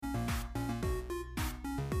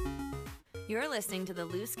You're listening to the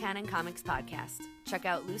Loose Cannon Comics podcast. Check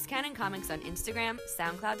out Loose Cannon Comics on Instagram,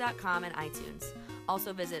 SoundCloud.com, and iTunes.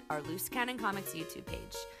 Also visit our Loose Cannon Comics YouTube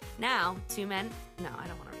page. Now, two men... No, I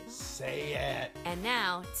don't want to read it. Say it. And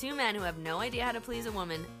now, two men who have no idea how to please a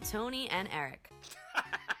woman, Tony and Eric.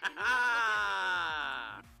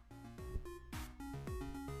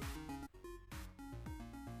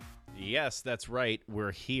 Yes, that's right.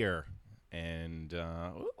 We're here. And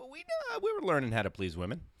we were learning how to please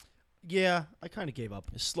women. Yeah, I kind of gave up.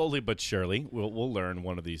 Slowly but surely. We'll learn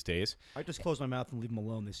one of these days. I just close my mouth and leave them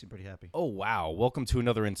alone. They seem pretty happy. Oh, wow. Welcome to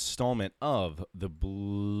another installment of the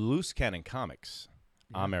Loose Cannon Comics.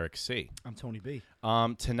 Yeah. I'm Eric C. I'm Tony B.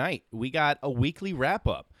 Tonight, we got a weekly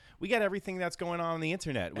wrap-up. We got everything that's going on the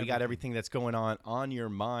internet. We got everything that's going on your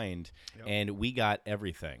mind, and we got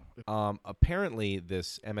everything. Apparently,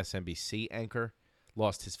 this MSNBC anchor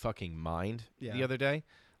lost his fucking mind the other day.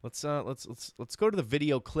 Let's go to the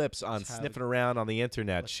video clips on sniffing around on the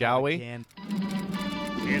internet, shall we?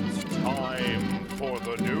 It's time for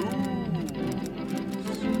the news.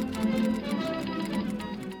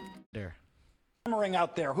 There. Hammering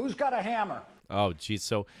out there. Who's got a hammer? Oh, geez.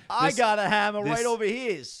 So I got a hammer right over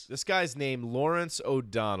his. This guy's named Lawrence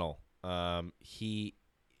O'Donnell. He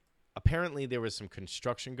apparently there was some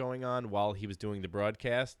construction going on while he was doing the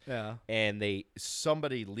broadcast. Yeah. And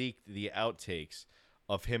somebody leaked the outtakes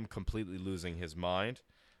of him completely losing his mind.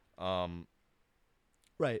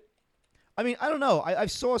 Right. I mean, I don't know. I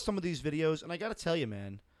saw some of these videos, and I got to tell you,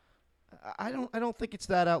 man, I don't think it's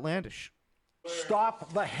that outlandish.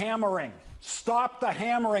 Stop the hammering. Stop the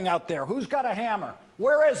hammering out there. Who's got a hammer?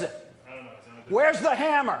 Where is it? I don't know. Where's the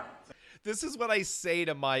hammer? This is what I say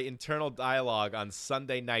to my internal dialogue on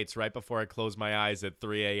Sunday nights right before I close my eyes at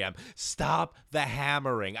 3 a.m. Stop the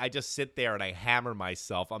hammering. I just sit there and I hammer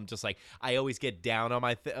myself. I'm just like, I always get down on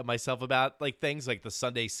myself about like things like the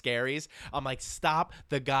Sunday scaries. I'm like, stop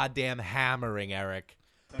the goddamn hammering, Eric.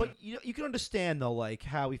 But you can understand, though, like,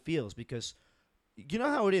 how he feels, because you know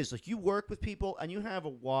how it is. Like, you work with people, and you have a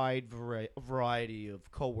wide variety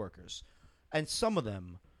of coworkers, and some of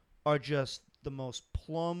them are just the most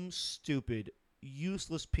plumb, stupid,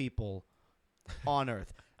 useless people on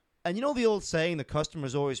earth. And you know the old saying, the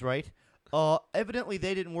customer's always right? Evidently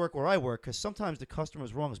they didn't work where I work, because sometimes the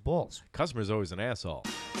customer's wrong as balls. Customer's always an asshole.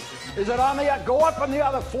 Is it on the... Go up on the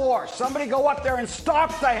other floor. Somebody go up there and stop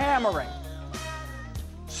the hammering.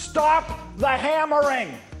 Stop the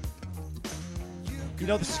hammering. You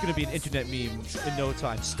know this is going to be an internet meme in no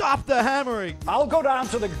time. Stop the hammering! I'll go down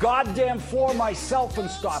to the goddamn floor myself and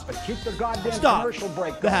stop it. Keep the goddamn commercial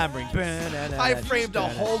break going. The hammering. I framed a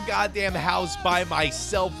whole goddamn house by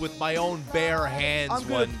myself with my own bare hands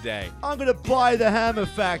one day. I'm going to buy the hammer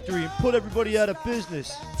factory and put everybody out of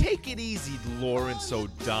business. Take it easy, Lawrence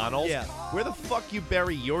O'Donnell. Yeah. Where the fuck you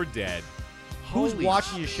bury your dead? Who's Holy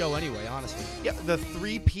watching your show anyway, honestly? Yeah, the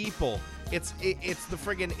three people. It's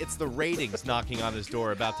the ratings knocking on his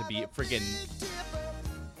door, about to be friggin'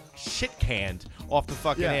 shit canned off the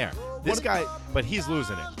fucking air. This guy, but he's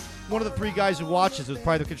losing it. One of the three guys who watches was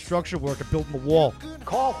probably the construction worker building the wall.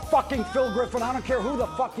 Call fucking Phil Griffin. I don't care who the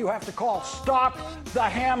fuck you have to call. Stop the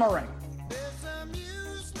hammering.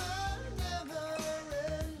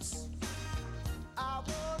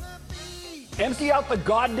 Empty out the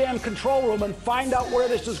goddamn control room and find out where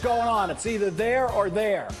this is going on. It's either there or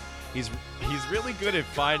there. He's really good at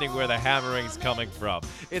finding where the hammering's coming from.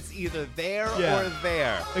 It's either there or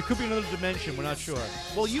there. It could be another dimension. We're not sure.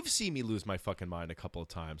 Well, you've seen me lose my fucking mind a couple of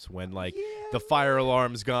times when the fire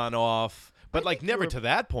alarm's gone off, but never to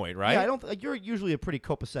that point, right? Yeah, you're usually a pretty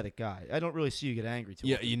copacetic guy. I don't really see you get angry too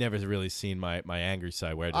often. You never really seen my angry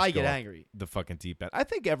side where I get angry. The fucking deep end. I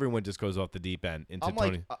think everyone just goes off the deep end into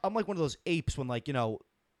Tony. I'm like one of those apes when they go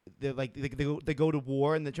to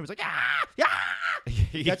war and the chim's like ah.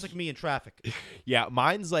 That's like me in traffic. Yeah,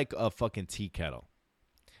 mine's like a fucking tea kettle.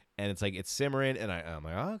 And it's like, it's simmering, and I'm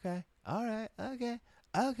like, okay, all right, okay,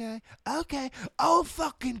 oh,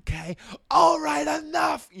 fucking K, all right,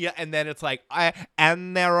 enough. Yeah, and then it's like,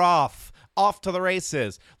 and they're off to the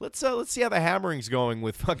races. Let's see how the hammering's going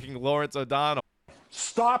with fucking Lawrence O'Donnell.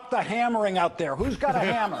 Stop the hammering out there. Who's got a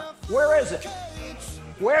hammer? Where is it?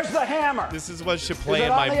 Where's the hammer? This is what should play in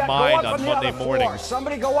my mind on Monday mornings.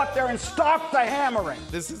 Somebody go up there and stop the hammering.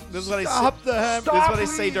 This is what I say. Stop the hammering. This is what I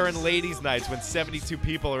say during ladies' nights when 72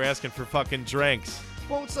 people are asking for fucking drinks.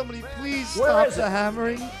 Won't somebody please stop the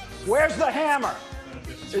hammering? Where's the hammer?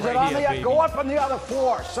 Is it on the... Go up on the other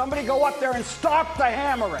floor. Somebody go up there and stop the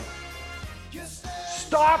hammering.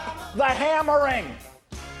 Stop the hammering.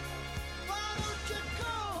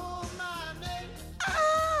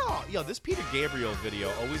 Yo, this Peter Gabriel video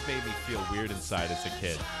always made me feel weird inside as a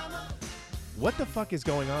kid. What the fuck is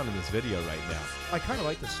going on in this video right now? I kind of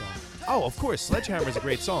like this song. Oh, of course, Sledgehammer is a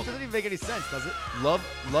great song. Doesn't even make any sense, does it? Love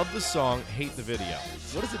the song, hate the video.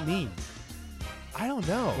 What does it mean? I don't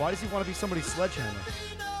know. Why does he want to be somebody's sledgehammer?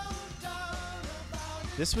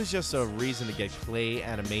 This was just a reason to get clay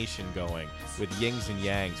animation going with yings and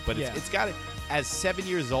yangs, but it's got it. As 7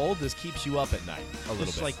 years old, this keeps you up at night a little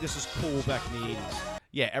bit. Like this is cool back in the 80s.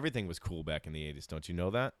 Yeah, everything was cool back in the 80s. Don't you know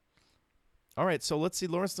that? All right, so let's see.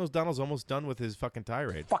 Lawrence O'Donnell's almost done with his fucking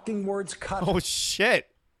tirade. Fucking words cut. Oh, shit.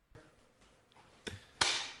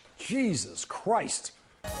 Jesus Christ.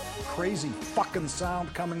 Crazy fucking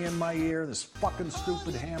sound coming in my ear. This fucking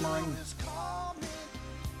stupid hammering.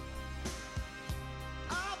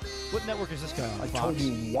 What network is this guy on? I Fox? told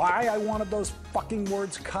you why I wanted those fucking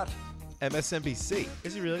words cut. MSNBC.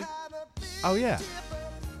 Is he really? Oh, yeah.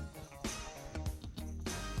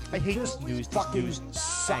 I hate Just news fucking anchor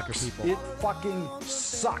sucks. people. It fucking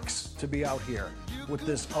sucks to be out here with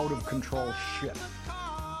this out of control shit.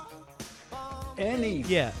 Any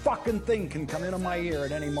fucking thing can come into my ear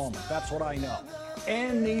at any moment. That's what I know.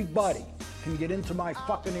 Anybody can get into my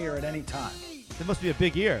fucking ear at any time. It must be a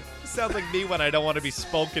big ear. Sounds like me when I don't want to be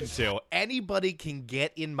spoken to. Anybody can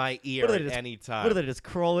get in my ear at any time. What do they just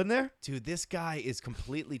crawl in there? Dude, this guy is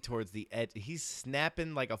completely towards the edge. He's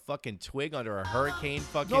snapping like a fucking twig under a hurricane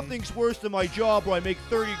fucking... Nothing's worse than my job where I make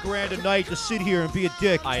 30 grand a night to sit here and be a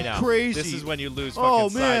dick. I know. Crazy. This is when you lose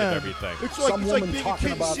fucking sight of everything. It's like, Some it's like woman being a talking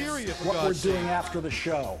kid in about Syria, for what we're God's sake. doing after the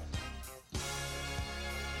show.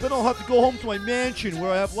 Then I'll have to go home to my mansion where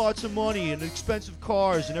I have lots of money and expensive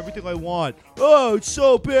cars and everything I want. Oh, it's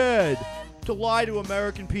so bad to lie to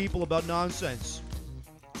American people about nonsense.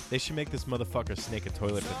 They should make this motherfucker snake a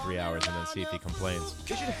toilet for 3 hours and then see if he complains.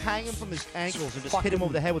 They should hang him from his ankles and just hit him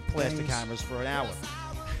over the head with plastic hammers for an hour.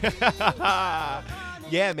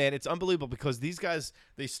 Yeah, man, it's unbelievable because these guys,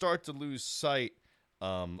 they start to lose sight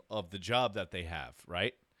of the job that they have,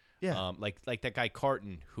 right? Yeah. Like that guy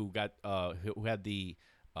Carton who got who had the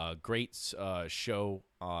great show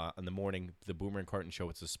in the morning, the Boomer and Carton show.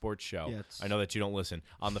 It's a sports show. Yeah, I know that you don't listen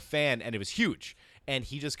on the Fan, and it was huge. And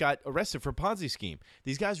he just got arrested for a Ponzi scheme.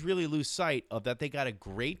 These guys really lose sight of that. They got a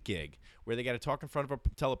great gig where they got to talk in front of a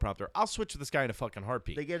teleprompter. I'll switch to this guy in a fucking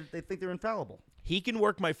heartbeat. They think they're infallible. He can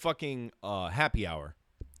work my fucking happy hour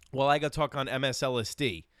while I go talk on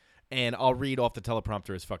MSLSD. And I'll read off the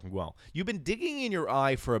teleprompter as fucking well. You've been digging in your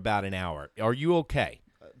eye for about an hour. Are you okay?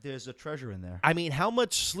 There's a treasure in there. I mean, how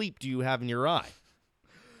much sleep do you have in your eye?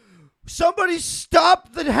 Somebody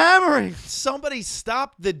stop the hammering! Somebody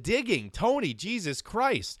stop the digging. Tony, Jesus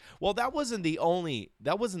Christ. Well, that wasn't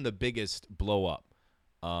the biggest blow up.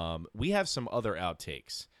 We have some other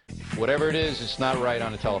outtakes. Whatever it is, it's not right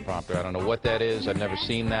on the teleprompter. I don't know what that is. I've never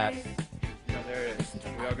seen that. No, there it is.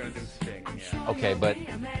 We are going to do Sting, yeah. Okay, but...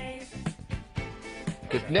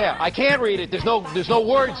 Yeah, I can't read it. There's no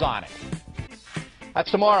words on it. That's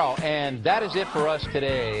tomorrow, and that is it for us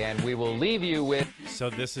today, and we will leave you with... So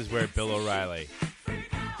this is where Bill O'Reilly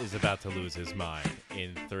is about to lose his mind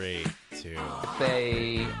in 3, 2...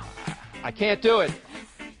 I can't do it.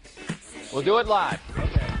 We'll do it live.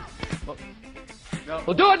 Okay.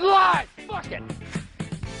 We'll do it live! Fuck it!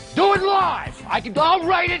 Do it live! I'll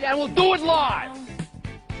write it, and we'll do it live!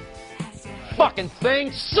 Fucking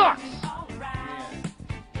thing sucks! 5,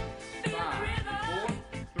 4,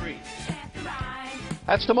 3.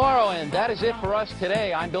 That's tomorrow, and that is it for us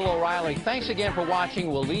today. I'm Bill O'Reilly. Thanks again for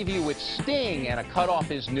watching. We'll leave you with Sting and a cut off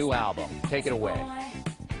his new album. Take it away.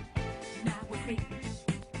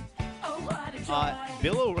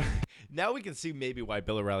 Now we can see maybe why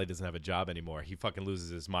Bill O'Reilly doesn't have a job anymore. He fucking loses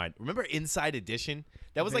his mind. Remember Inside Edition?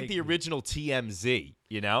 That was like the original TMZ,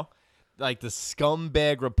 you know? Like the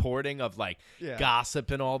scumbag reporting of like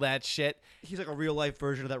gossip and all that shit. He's like a real life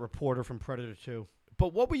version of that reporter from Predator 2.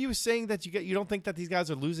 But what were you saying that you don't think that these guys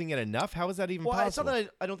are losing it enough? How is that even possible? It's not that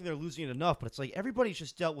I don't think they're losing it enough, but it's like everybody's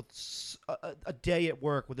just dealt with a day at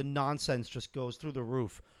work where the nonsense just goes through the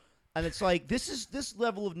roof. And it's like this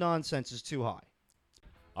level of nonsense is too high.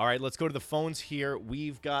 All right, let's go to the phones here.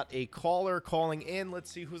 We've got a caller calling in. Let's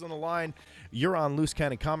see who's on the line. You're on Loose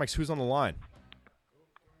Cannon Comics. Who's on the line?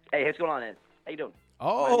 Hey, what's going on, Ed? How you doing?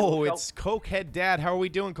 Oh, it's Cokehead Dad. How are we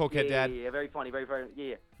doing, Cokehead Dad? Yeah, very funny, very,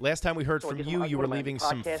 yeah. Last time we heard So from I guess you, I'm you were on my leaving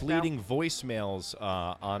some podcast fleeting now? voicemails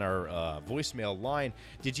on our voicemail line.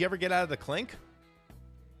 Did you ever get out of the clink?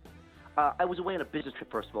 I was away on a business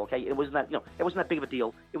trip, first of all. Okay, it wasn't that big of a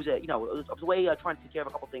deal. It was I was away trying to take care of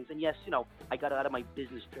a couple things, and yes, I got out of my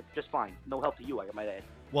business trip just fine. No help to you, I might add.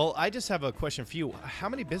 Well, I just have a question for you. How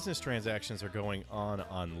many business transactions are going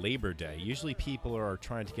on Labor Day? Usually, people are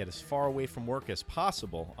trying to get as far away from work as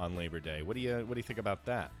possible on Labor Day. What do you think about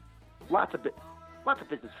that? Lots of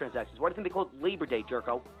business transactions. Why do you think they call it Labor Day,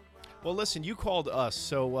 Jerko? Well, listen, you called us,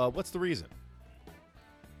 so what's the reason?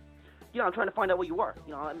 I'm trying to find out what you are.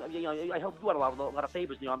 I help you out a lot of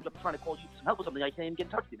favors. I'm just trying to call you for some help with something. I can't even get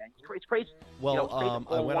in touch with you, man. It's crazy. Well, it's crazy.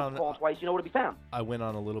 I went on call twice. You know where to be found. I went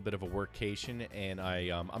on a little bit of a workcation, and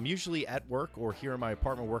I'm usually at work or here in my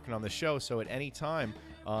apartment working on the show. So at any time,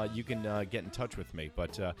 you can get in touch with me.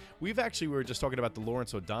 But we were just talking about the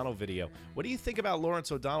Lawrence O'Donnell video. What do you think about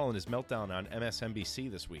Lawrence O'Donnell and his meltdown on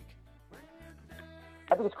MSNBC this week?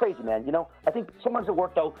 I think it's crazy, man. I think sometimes at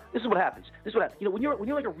work, though, this is what happens. When you're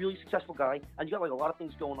like a really successful guy and you got like a lot of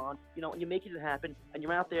things going on, and you're making it happen, and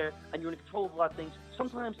you're out there and you're in control of a lot of things.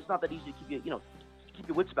 Sometimes it's not that easy to keep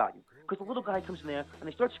your wits about you, because the little guy comes in there and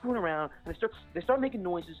they start screwing around and they start making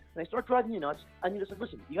noises and they start driving you nuts, and you're just like,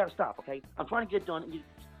 listen, you got to stop, okay? I'm trying to get it done, and you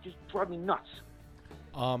just drive me nuts.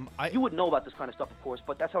 You wouldn't know about this kind of stuff, of course,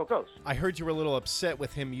 but that's how it goes. I heard you were a little upset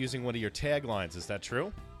with him using one of your taglines. Is that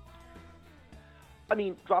true? I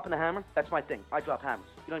mean, dropping the hammer, that's my thing. I drop hammers.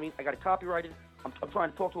 You know what I mean? I got it copyrighted. I'm trying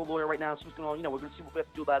to talk to a lawyer right now. So what's going on? We're going to see what we have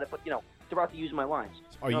to do about it. But, they're out to use my lines.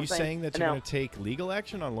 Are you saying that you're going to take legal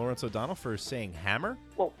action on Lawrence O'Donnell for saying hammer?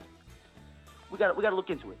 Well, we got to look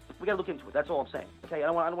into it. That's all I'm saying. Okay? I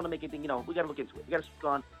don't want to make anything, we got to look into it. We got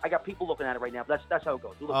to I got people looking at it right now. But that's how it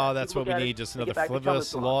goes. That's what we need. Just another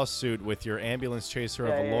frivolous lawsuit with your ambulance chaser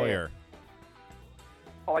of a lawyer.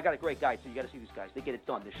 Oh, I got a great guy, so you got to see these guys. They get it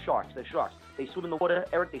done. They're sharks. They swim in the water,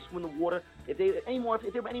 Eric. They swim in the water. If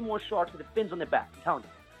there were any more sharks with the fins on their back, I'm telling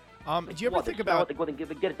you. Do you ever think about they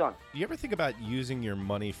get it done? Do you ever think about using your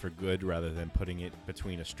money for good rather than putting it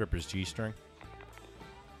between a stripper's G-string?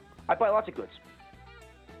 I buy lots of goods.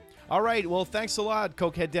 All right. Well, thanks a lot,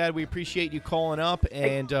 Cokehead Dad. We appreciate you calling up,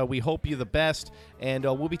 and we hope you the best. And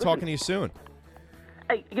we'll be talking to you soon.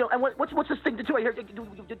 Hey, and what's this thing to do? I heard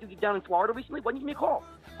you down in Florida recently. Why didn't you give me a call?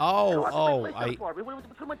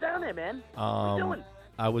 Put my down there, man. What are you doing?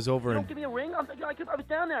 I was over Don't give me a ring. I was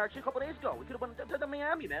down there actually a couple of days ago. We could have went to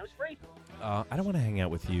Miami, man. It was great. I don't want to hang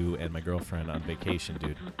out with you and my girlfriend on vacation,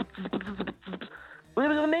 dude. Well, it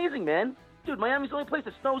was amazing, man. Dude, Miami's the only place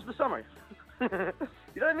that snows in the summer. You know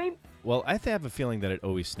what I mean? Well, I have a feeling that it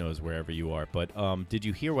always snows wherever you are. But did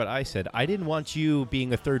you hear what I said? I didn't want you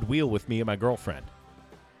being a third wheel with me and my girlfriend.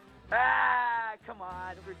 Come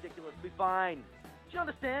on. Ridiculous. We'll be fine. She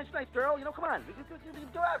understands. She's a nice girl. Come on. We can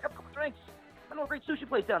go out, have a couple drinks. I know a great sushi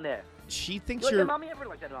place down there. She thinks you're... you're... Mommy? Everybody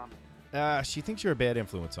like that, Mommy. She thinks you're a bad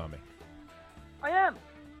influence on me. I am.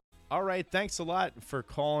 All right. Thanks a lot for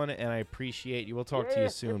calling, and I appreciate you. We'll talk to you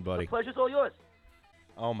soon, buddy. The pleasure's all yours.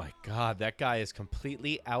 Oh, my God. That guy is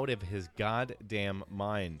completely out of his goddamn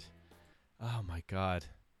mind. Oh, my God.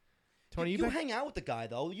 Tony, you hang out with the guy,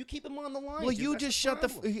 though. You keep him on the line. Well, you just shut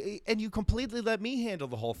and you completely let me handle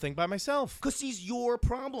the whole thing by myself. Because he's your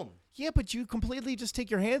problem. Yeah, but you completely just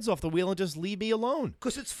take your hands off the wheel and just leave me alone.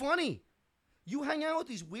 Because it's funny. You hang out with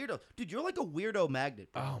these weirdos. Dude, you're like a weirdo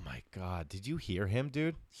magnet, bro. Oh, my God. Did you hear him,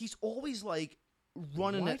 dude? He's always, like,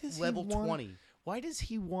 running at level 20. Why does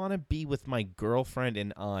he want to be with my girlfriend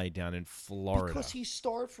and I down in Florida? Because he's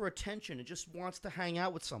starved for attention and just wants to hang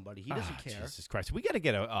out with somebody. He doesn't care. Jesus Christ. We got to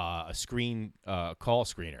get a call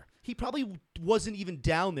screener. He probably wasn't even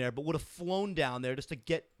down there, but would have flown down there just to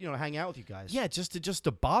get, hang out with you guys. Yeah, just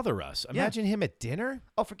to bother us. Imagine him at dinner.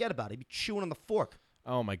 Oh, forget about it. He'd be chewing on the fork.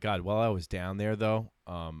 Oh my God! While I was down there, though,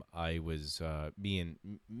 I was me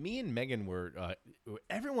and Megan were.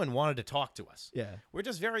 Everyone wanted to talk to us. Yeah, we're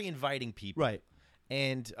just very inviting people. Right.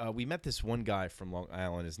 And we met this one guy from Long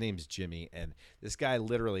Island. His name's Jimmy, and this guy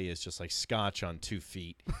literally is just like Scotch on 2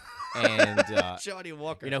 feet. And Johnny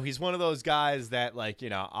Walker. He's one of those guys that, like,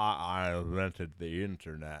 I invented the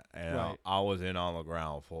internet, and I was in on the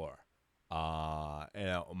ground floor.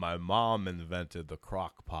 My mom invented the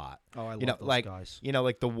crock pot. Oh, I love those guys.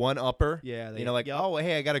 Like the one upper. Yeah. Oh,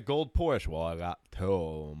 hey, I got a gold Porsche. Well, I got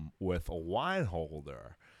two with a wine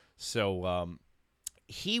holder. So,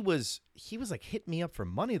 he was like hitting me up for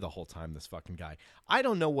money the whole time, this fucking guy. I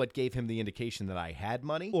don't know what gave him the indication that I had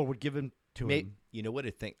money. Or would give him to him. You know what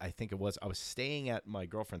I think it was? I was staying at my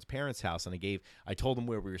girlfriend's parents' house, and I told him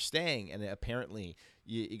where we were staying, and apparently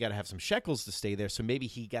you got to have some shekels to stay there, so maybe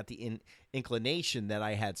he got the inclination that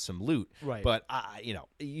I had some loot. Right. But,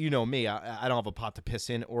 you know me, I don't have a pot to piss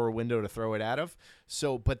in or a window to throw it out of.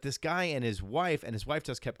 So, but this guy and his wife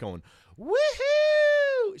just kept going,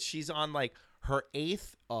 woohoo! She's on, like, her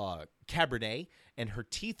 8th Cabernet, and her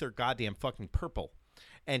teeth are goddamn fucking purple.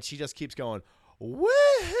 And she just keeps going, woohoo!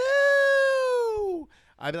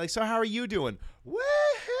 I'd be like, so how are you doing?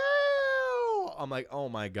 Woohoo! I'm like, oh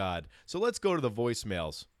my God. So let's go to the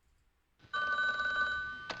voicemails.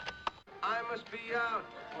 I'm must be out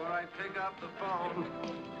before I pick up the phone.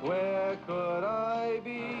 Where could I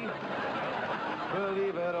be?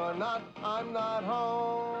 Believe it or not, I'm not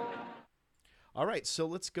home. All right, so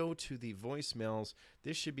let's go to the voicemails.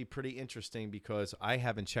 This should be pretty interesting because I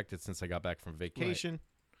haven't checked it since I got back from vacation.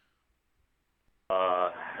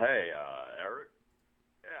 Right. Hey, Eric.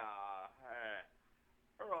 Yeah, hey.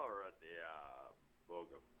 We're over at the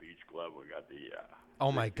Boca Beach Club. We got the.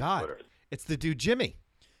 Oh my God! Twitter. It's the dude Jimmy.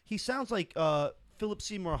 He sounds like Philip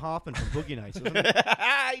Seymour Hoffman from Boogie Nights, doesn't he?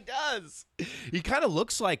 He does. He kind of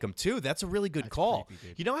looks like him too. That's a really good call.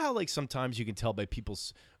 Creepy, you know how like sometimes you can tell by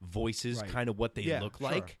people's voices kind of what they look sure.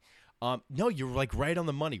 like. No, you're like right on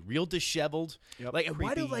the money. Real disheveled. Yep, Like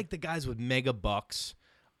why do creepy. like the guys with mega bucks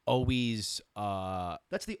always?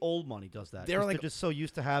 That's the old money does that. They're 'cause like- they're just so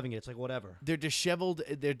used to having it. It's like whatever. They're disheveled.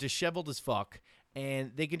 They're disheveled as fuck,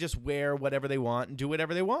 and they can just wear whatever they want and do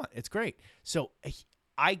whatever they want. It's great. So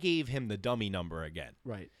I gave him the dummy number again.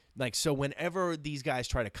 Right. Like, so whenever these guys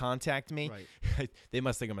try to contact me, they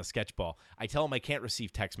must think I'm a sketchball. I tell them I can't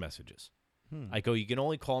receive text messages. I go, you can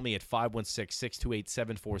only call me at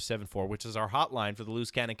 516-628-7474, which is our hotline for the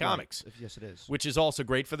Loose Cannon Comics. Right. Yes, it is. Which is also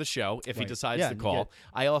great for the show if he Right. decides Yeah, to you call. get-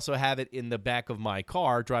 I also have it in the back of my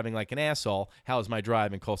car, driving like an asshole. How's my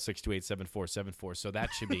driving? Call 628-7474. So that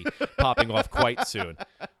should be popping off quite soon.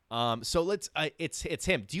 So let's. It's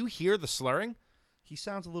him. Do you hear the slurring? He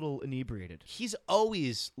sounds a little inebriated. He's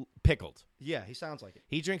always pickled. Yeah, he sounds like it.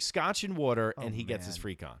 He drinks scotch and water, Oh, and he gets his man.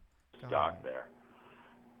 freak on. Stock there.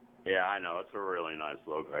 Yeah, I know. It's a really nice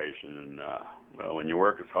location. And, well, when you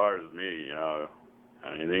work as hard as me, you know,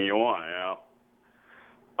 anything you want, you know.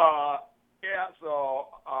 Yeah, so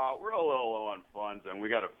we're a little low on funds, and we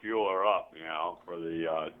got to fuel her up, you know, for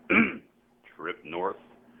the trip north.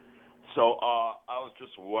 So I was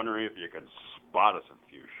just wondering if you could spot us a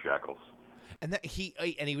few shekels. And he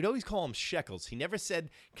would always call him shekels. He never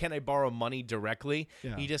said, "Can I borrow money directly?"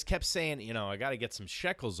 Yeah. He just kept saying, "You know, I got to get some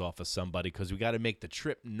shekels off of somebody because we got to make the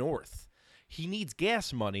trip north." He needs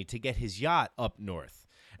gas money to get his yacht up north,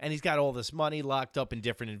 and he's got all this money locked up in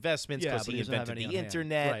different investments Yeah, because but he he doesn't have invented any the on hand.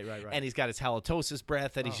 internet, Right. and he's got his halitosis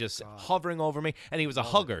breath that he's Oh, just God. hovering over me. And he was a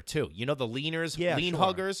hugger too. You know the leaners, Yeah, lean sure.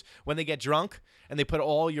 huggers when they get drunk and they put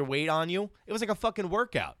all your weight on you. It was like a fucking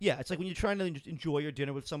workout. Yeah, it's like when you're trying to enjoy your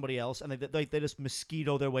dinner with somebody else, and they just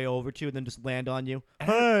mosquito their way over to you and then just land on you.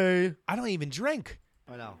 Hey, I don't even drink.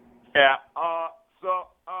 I know. Yeah, so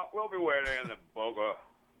we'll be waiting in the Boca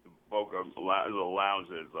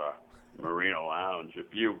Lounge's Marina Lounge. If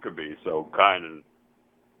you could be so kind and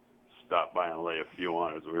stop by and lay a few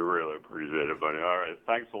on us, we really appreciate it, buddy. All right,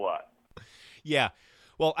 thanks a lot. Yeah.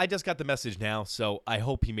 Well, I just got the message now, so I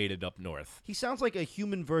hope he made it up north. He sounds like a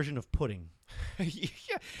human version of pudding. Yeah.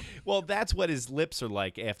 Well, that's what his lips are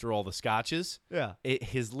like after all the scotches. Yeah.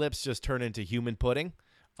 His lips just turn into human pudding.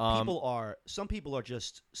 Some people are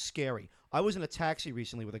just scary. I was in a taxi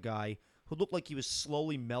recently with a guy who looked like he was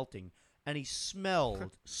slowly melting, and he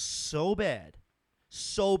smelled so bad.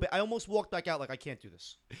 So bad. I almost walked back out like, I can't do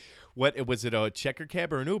this. What was it? A checker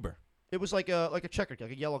cab or an Uber? It was like a checker,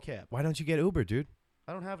 like a yellow cab. Why don't you get Uber, dude?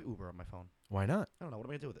 I don't have Uber on my phone. Why not? I don't know. What am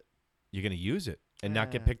I going to do with it? You're gonna use it and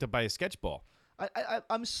not get picked up by a sketch ball.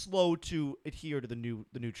 I'm slow to adhere to the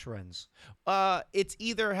new trends. It's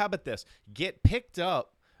either, how about this? Get picked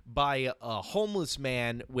up by a homeless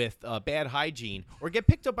man with bad hygiene, or get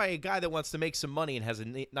picked up by a guy that wants to make some money and has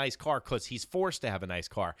a nice car because he's forced to have a nice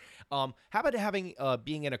car. How about having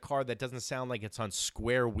being in a car that doesn't sound like it's on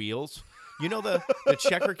square wheels? You know the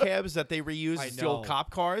checker cabs that they reuse as the old know. cop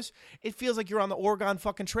cars? It feels like you're on the Oregon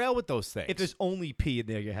fucking Trail with those things. If there's only pee in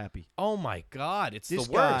there, you're happy. Oh my God, it's This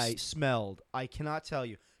the worst. guy smelled. I cannot tell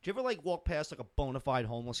you. Do you ever like walk past like a bona fide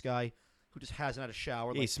homeless guy who just hasn't had a shower?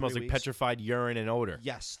 Yeah, like he smells 3 like weeks? petrified urine and odor.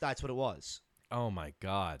 Yes, that's what it was. Oh my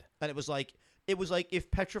God. And it was like if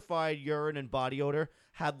petrified urine and body odor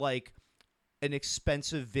had like an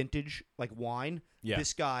expensive vintage like wine. Yeah.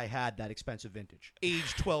 This guy had that expensive vintage,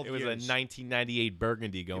 age 12 It was years. a 1998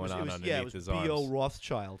 Burgundy going on underneath it was his B.O. arms.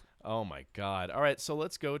 Rothschild. Oh my God. All right, so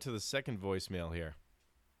let's go to the second voicemail here.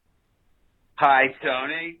 Hi,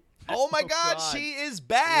 Tony. Oh my God, God. she is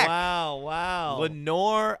back. Wow.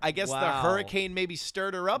 Lenore, I guess the Wow. hurricane maybe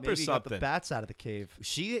stirred her up Maybe or he got something. the bats out of the cave.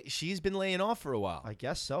 She's been laying off for a while. I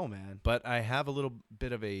guess so, man. But I have a little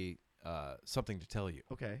bit of a something to tell you.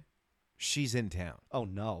 Okay. She's in town. Oh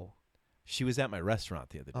no. She was at my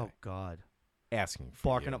restaurant the other day. Oh God. Asking for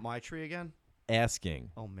Barking you. up my tree again?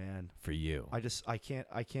 Asking Oh man. for you. I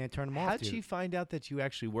can't turn them off. How'd dude. she find out that you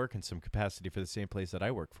actually work in some capacity for the same place that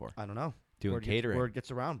I work for? I don't know. Doing Word catering. Word gets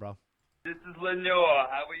around, bro. This is Lenore.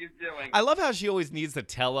 How are you doing? I love how she always needs to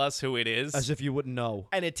tell us who it is. As if you wouldn't know.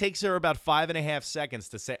 And it takes her about 5.5 seconds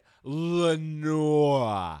to say,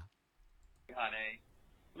 Lenore. Honey,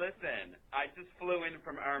 listen, I just flew in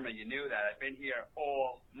from Irma. You knew that. I've been here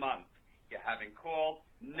all month. You haven't called.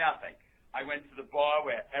 Nothing. I went to the bar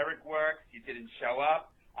where Eric works. You didn't show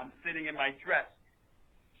up. I'm sitting in my dress,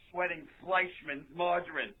 sweating Fleischmann's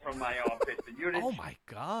margarine from my armpits. And you didn't. Oh, my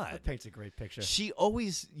God. That paints a great picture. She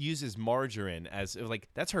always uses margarine as, like,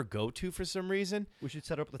 that's her go-to for some reason. We should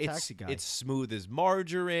set her up with a taxi guy. It's smooth as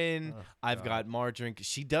margarine. Oh, I've got margarine.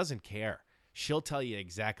 She doesn't care. She'll tell you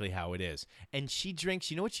exactly how it is. And she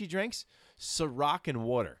drinks, you know what she drinks? Ciroc and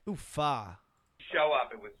water. Oofa. Show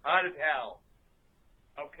up. It was hot as hell.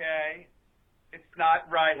 Okay? It's not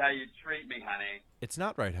right how you treat me, honey. It's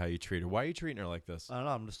not right how you treat her. Why are you treating her like this? I don't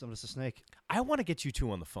know. I'm just a snake. I want to get you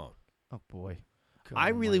two on the phone. Oh, boy.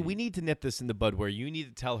 We need to nip this in the bud where you need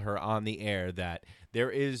to tell her on the air that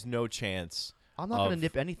there is no chance. I'm not going to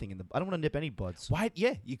nip anything I don't want to nip any buds. Why?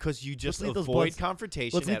 Yeah, because you just leave those avoid buds-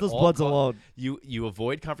 confrontation. let's leave at those all buds alone. You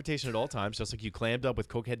avoid confrontation at all times, just like you clammed up with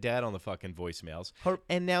Cokehead Dad on the fucking voicemails. Her-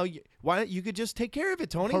 and now, why don't you could just take care of it,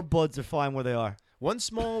 Tony? Her buds are fine where they are. One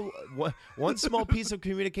small piece of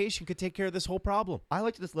communication could take care of this whole problem. I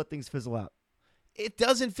like to just let things fizzle out. It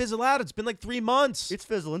doesn't fizzle out. It's been like 3 months. It's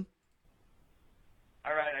fizzling.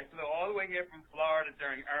 All right, I flew all the way here from Florida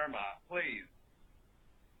during Irma. Please.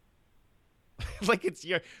 like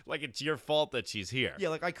it's your fault that she's here. Yeah,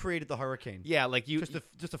 like I created the hurricane. Yeah, like you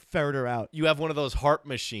just to ferret her out. You have one of those HARP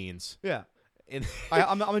machines. Yeah. And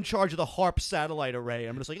I'm in charge of the HARP satellite array.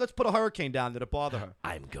 I'm just like, let's put a hurricane down there to bother her.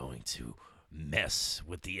 I'm going to mess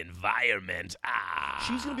with the environment.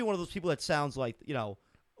 She's going to be one of those people that sounds like,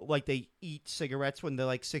 like they eat cigarettes when they're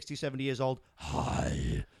like 60, 70 years old.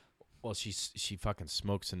 Hi. Well, she fucking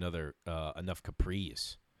smokes enough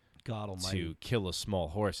Capris. God almighty. To kill a small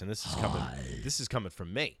horse, and this is coming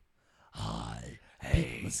from me. Hi. Hey.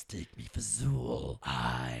 People mistake me for Zool.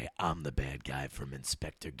 Hi, I'm the bad guy from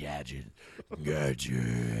Inspector Gadget.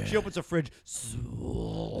 Gadget. She opens a fridge.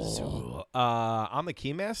 Zool. I'm the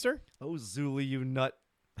keymaster. Oh, Zooly, you nut.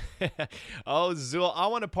 Oh, Zool, I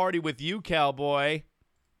want to party with you, cowboy.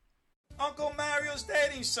 Uncle Mario's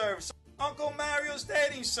dating service. Uncle Mario's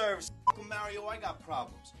dating service. Uncle Mario, I got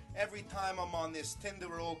problems. Every time I'm on this Tinder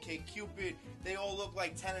or OkCupid, they all look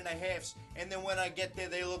like 10.5s, and then when I get there,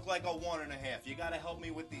 they look like a 1.5. You gotta help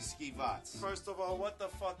me with these ski-vots. First of all, what the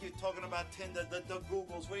fuck you talking about Tinder, the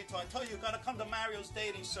Googles? What are you talking? I tell you gotta come to Mario's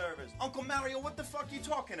dating service. Uncle Mario, what the fuck you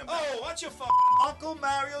talking about? Oh, what's your fuck? Uncle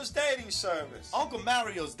Mario's dating service. Uncle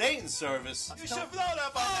Mario's dating service? You should know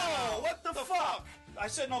that by now. What the fuck? I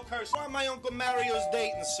said no curse. I'm my Uncle Mario's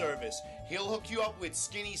dating service. He'll hook you up with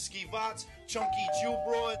skinny ski-vots, chunky Jew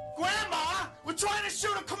broad. Grandma, we're trying to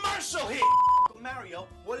shoot a commercial here. Uncle Mario,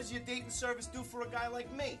 what does your dating service do for a guy like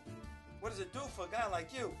me? What does it do for a guy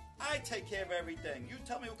like you? I take care of everything. You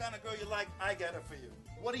tell me what kind of girl you like, I get her for you.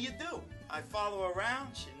 What do? I follow her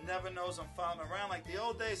around. She never knows I'm following her around. Like the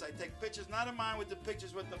old days, I take pictures, not of mine with the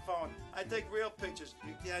pictures with the phone. I take real pictures.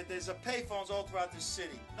 Yeah, there's a payphones all throughout the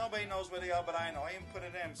city. Nobody knows where they are, but I know. I even put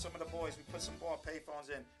it in. Some of the boys, we put some more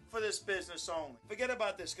payphones in for this business only. Forget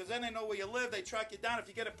about this, because then they know where you live. They track you down. If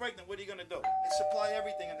you get her pregnant, what are you going to do? They supply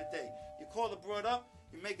everything in the day. You call the broad up,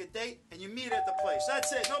 you make a date, and you meet at the place.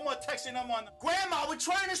 That's it. No more texting, no more. Grandma, we're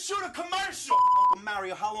trying to shoot a commercial. Uncle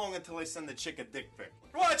Mario, how long until I send the chick a dick pic?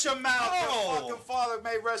 Watch your mouth. Your fucking father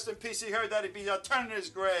may rest in peace. He heard that he'd be turning his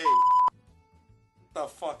grave. The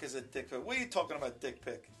fuck is a dick pic? What are you talking about, dick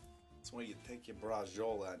pic? It's when you take your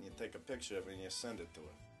brajola out and you take a picture of it and you send it to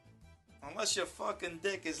her. Unless your fucking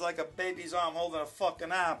dick is like a baby's arm holding a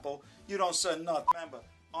fucking apple, you don't send nothing. Remember,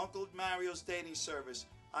 Uncle Mario's dating service.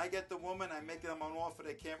 I get the woman, I make them an offer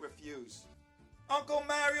they can't refuse. Uncle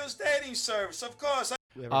Mario's dating service, of course.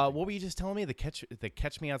 What were you just telling me? The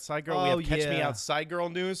Catch Me Outside Girl? Oh, we have Catch Me Outside Girl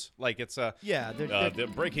news? Like it's yeah, the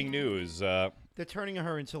breaking news. They're turning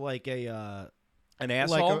her into like an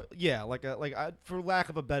asshole? For lack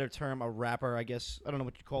of a better term, a rapper, I guess. I don't know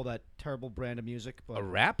what you call that terrible brand of music, but a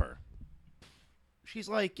rapper. She's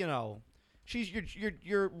like, she's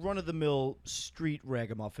your run-of-the-mill street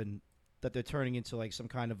ragamuffin that they're turning into like some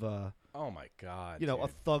kind of a oh my god, a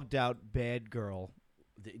thugged out bad girl.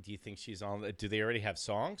 Do you think she's on? Do they already have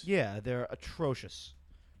songs? Yeah, they're atrocious.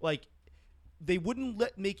 Like they wouldn't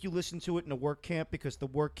make you listen to it in a work camp because the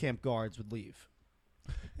work camp guards would leave,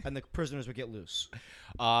 and the prisoners would get loose.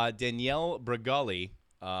 Danielle Bregulli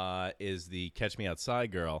is the Catch Me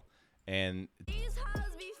Outside girl, and. These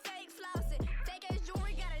hoes be fake flossing, fake ass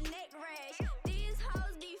jewelry got a neck rag. These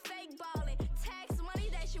hoes be fake balling, tax money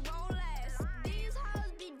that she won't last. These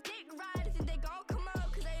hoes be dick riding.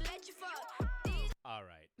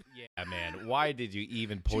 man. Why did you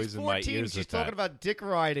even She's poison 14. my ears She's with talking that? about dick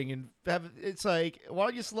riding, and it's like, why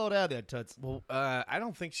don't you slow down there, Toots? Well, I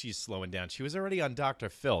don't think she's slowing down. She was already on Dr.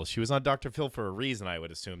 Phil. She was on Dr. Phil for a reason, I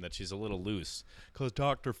would assume, that she's a little loose. Because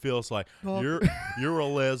Dr. Phil's like, you're a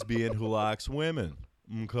lesbian who likes women,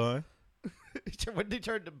 okay? When did he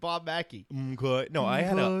turn to Bob Mackey? Okay. No,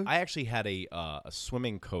 I actually had a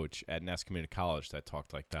swimming coach at Ness Community College that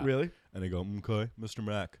talked like that. Really? And I go, okay, Mr.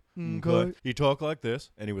 Mack. Okay. He talked like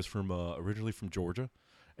this, and he was from originally from Georgia.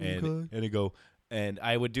 And he go, and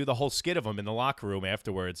I would do the whole skit of him in the locker room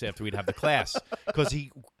afterwards, after we'd have the class. Because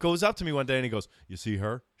he goes up to me one day and he goes, you see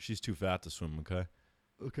her? She's too fat to swim, okay?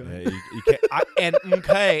 Okay. You can't, and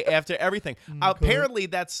okay after everything. Apparently,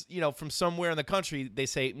 that's, from somewhere in the country, they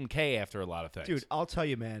say okay after a lot of things. Dude, I'll tell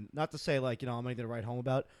you, man, not to say, like, I'm anything to write home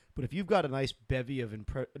about, but if you've got a nice bevy of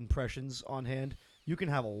impressions on hand, you can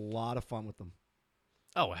have a lot of fun with them.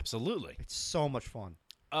 Oh, absolutely. It's so much fun.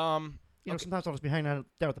 Okay. Sometimes I'll just be hanging out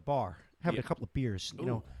there at the bar, having a couple of beers.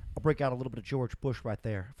 I'll break out a little bit of George Bush right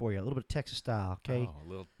there for you, a little bit of Texas style, okay? Oh, a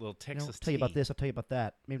little Texas I'll tell you tea. about this, I'll tell you about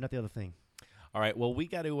that. Maybe not the other thing. All right, well, we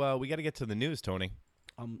got to get to the news, Tony.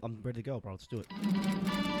 I'm ready to go, bro. Let's do it.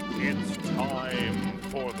 It's time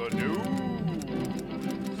for the news.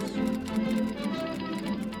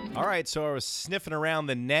 All right, so I was sniffing around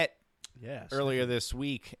the net earlier this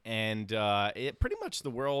week, and it pretty much the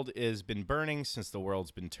world has been burning since the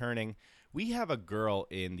world's been turning. We have a girl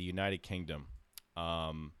in the United Kingdom.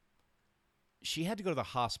 She had to go to the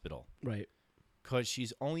hospital. Right. Because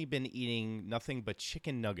she's only been eating nothing but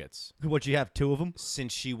chicken nuggets. What'd you have, 2 of them?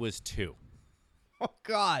 Since she was 2. Oh,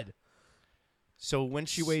 God. So when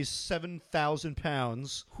She weighs 7,000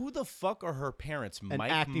 pounds. Who the fuck are her parents? And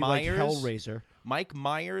Mike acting Myers? like Hellraiser. Mike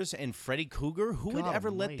Myers and Freddy Krueger? Who would God ever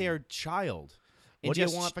let almighty. their child? What do you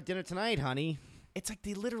want for dinner tonight, honey? It's like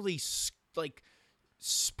they literally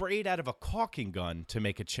sprayed out of a caulking gun to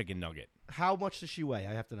make a chicken nugget. How much does she weigh?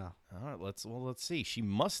 I have to know. All right, let's see. She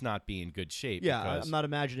must not be in good shape. Yeah, because I'm not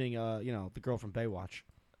imagining, the girl from Baywatch.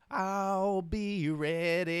 I'll be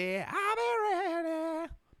ready. I'll be ready.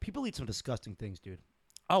 People eat some disgusting things, dude.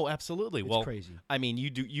 Oh, absolutely. It's crazy. I mean,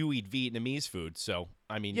 you eat Vietnamese food, so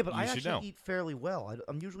I mean, Yeah, but I you should actually know. eat fairly well.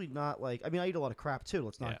 I'm usually not like. I mean, I eat a lot of crap too.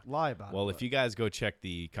 Let's not lie about it. Well, if you guys go check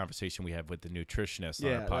the conversation we have with the nutritionist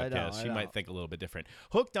Yeah, on our I know, podcast, I she know. might think a little bit different.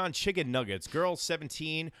 Hooked on chicken nuggets, girl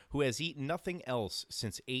 17 who has eaten nothing else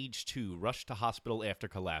since age 2 rushed to hospital after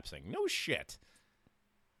collapsing. No shit.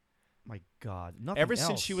 My God, nothing Ever else.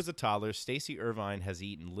 since she was a toddler, Stacey Irvine has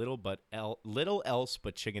eaten little else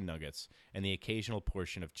but chicken nuggets and the occasional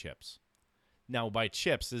portion of chips. Now, by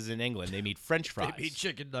chips, this is in England. They mean French fries. They eat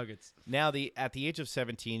chicken nuggets. Now, at the age of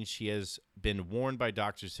 17, she has been warned by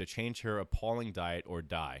doctors to change her appalling diet or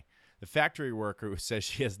die. The factory worker, who says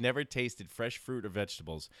she has never tasted fresh fruit or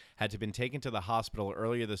vegetables, had to been taken to the hospital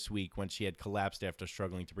earlier this week when she had collapsed after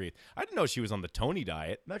struggling to breathe. I didn't know she was on the Tony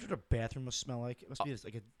diet. Imagine what her bathroom must smell like. It must be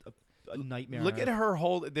like a nightmare. Look at her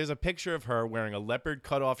there's a picture of her wearing a leopard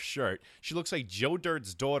cut-off shirt. She looks like Joe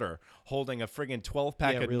Dirt's daughter holding a friggin'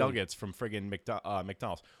 12-pack of nuggets from friggin'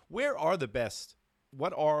 McDonald's. Where are the best?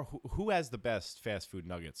 Who has the best fast food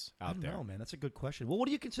nuggets out there? I don't know, man. That's a good question. Well, what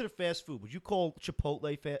do you consider fast food? Would you call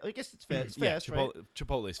Chipotle fast? I guess it's fast. It's fast, right?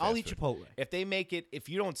 Chipotle's fast I'll eat food. Chipotle. If they make it, if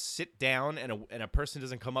you don't sit down and a person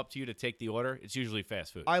doesn't come up to you to take the order, it's usually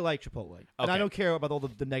fast food. I like Chipotle. And I Okay. don't care about all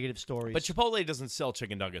the negative stories. But Chipotle doesn't sell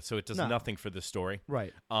chicken nuggets, so it does No. nothing for the story.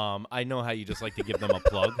 Right. I know how you just like to give them a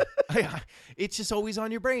plug. It's just always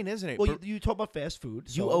on your brain, isn't it? Well, you talk about fast food.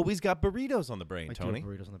 You so always got burritos on the brain, I do Tony. have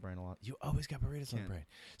burritos on the brain a lot. You always got burritos on the brain.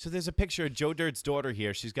 So there's a picture of Joe Dirt's daughter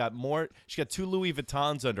here. She's got 2 Louis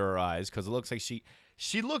Vuittons under her eyes because it looks like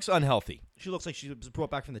she looks unhealthy. She looks like she was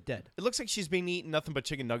brought back from the dead. It looks like she's been eating nothing but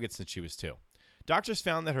chicken nuggets since she was 2. Doctors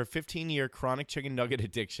found that her 15-year chronic chicken nugget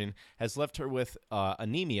addiction has left her with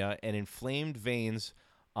anemia and inflamed veins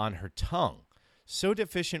on her tongue. So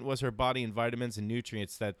deficient was her body in vitamins and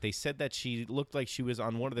nutrients that they said that she looked like she was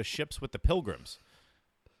on one of the ships with the Pilgrims.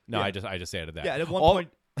 No, Yeah. I just added that. Yeah, and at one point.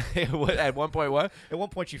 At one point, what? At one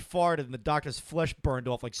point, she farted and the doctor's flesh burned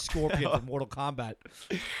off like Scorpion from Mortal Kombat.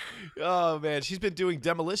 Oh, man. She's been doing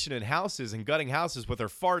demolition in houses and gutting houses with her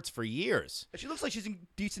farts for years. She looks like she's in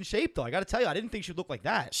decent shape, though. I got to tell you, I didn't think she'd look like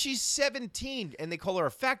that. She's 17, and they call her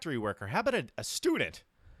a factory worker. How about a student?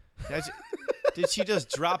 Did she just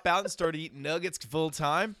drop out and start eating nuggets full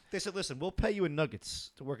time? They said, listen, we'll pay you in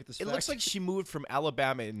nuggets to work at this It factory. looks like she moved from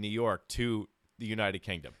Alabama and New York to the United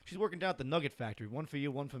Kingdom. She's working down at the nugget factory. One for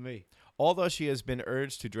you, one for me. Although she has been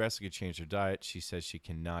urged to drastically change her diet, she says she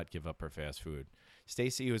cannot give up her fast food.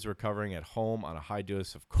 Stacy, who is recovering at home on a high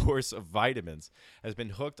dose, of course, of vitamins, has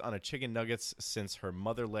been hooked on a chicken nuggets since her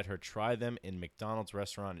mother let her try them in McDonald's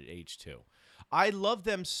restaurant at age 2. I love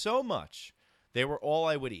them so much. They were all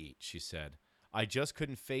I would eat, she said. I just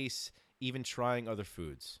couldn't face even trying other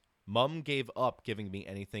foods. Mom gave up giving me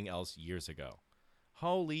anything else years ago.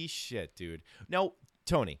 Holy shit, dude. Now,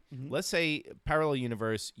 Tony, let's say parallel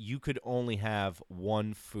universe, you could only have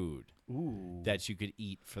one food that you could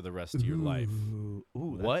eat for the rest of your life.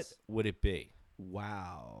 What would it be?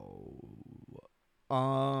 Wow.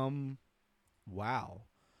 Wow.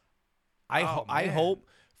 I hope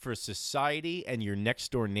for society and your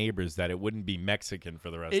next door neighbors that it wouldn't be Mexican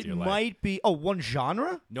for the rest of your life. It might be one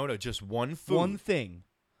genre? No, just one food. One thing.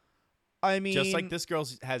 I mean, just like this girl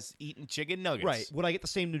has eaten chicken nuggets. Right. Would I get the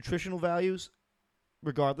same nutritional values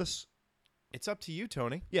regardless? It's up to you,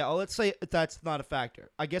 Tony. Yeah, well, let's say that's not a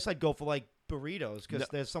factor. I guess I'd go for like burritos because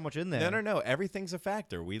there's so much in there. No. Everything's a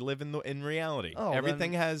factor. We live in reality. Oh,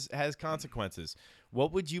 everything has consequences.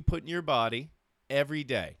 What would you put in your body every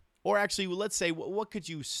day? Or actually, let's say, what could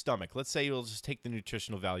you stomach? Let's say you'll just take the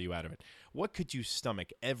nutritional value out of it. What could you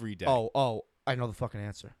stomach every day? Oh, I know the fucking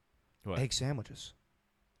answer. What? Egg sandwiches.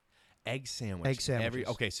 Egg sandwich. Egg sandwiches.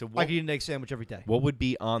 Okay, so I could eat an egg sandwich every day. What would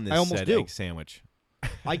be on this I almost said do. egg sandwich?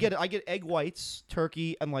 I get egg whites,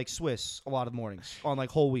 turkey, and like Swiss a lot of mornings on like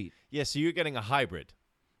whole wheat. Yeah, so you're getting a hybrid.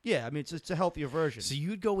 Yeah, I mean it's a healthier version. So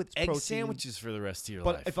you'd go with egg protein. sandwiches for the rest of your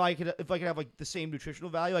But life. if I could have like the same nutritional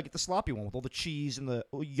value, I get the sloppy one with all the cheese and the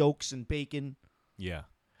yolks and bacon. Yeah,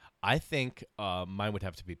 I think mine would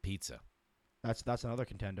have to be pizza. That's another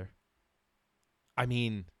contender. I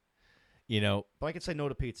mean, But I could say no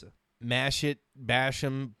to pizza. Mash it, bash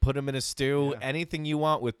them, put them in a stew, anything you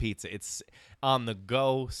want with pizza. It's on the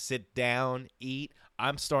go, sit down, eat.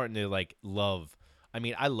 I'm starting to love. I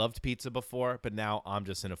mean, I loved pizza before, but now I'm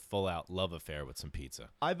just in a full-out love affair with some pizza.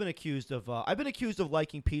 I've been accused of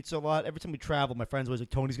liking pizza a lot. Every time we travel, my friends always like,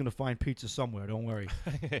 Tony's gonna find pizza somewhere. Don't worry.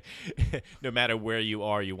 No matter where you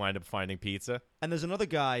are, you wind up finding pizza. And there's another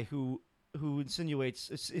guy who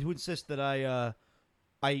insists that I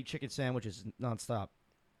eat chicken sandwiches nonstop.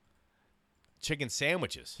 Chicken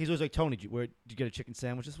sandwiches. He's always like, Tony, did you get a chicken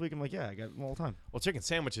sandwich this week? I'm like, yeah, I got them all the time. Well, chicken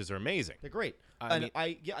sandwiches are amazing. They're great.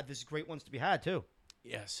 There's great ones to be had too.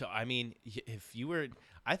 Yeah, so I mean, if you were,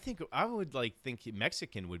 I would think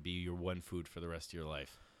Mexican would be your one food for the rest of your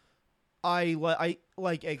life. I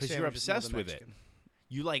like egg sandwiches. Because you're obsessed with Mexican. it.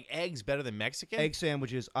 You like eggs better than Mexican? Egg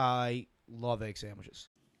sandwiches. I love egg sandwiches.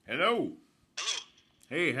 Hello.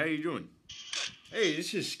 Hey, how you doing? Hey,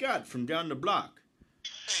 this is Scott from down the block.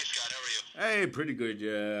 Hey, pretty good.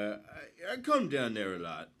 I come down there a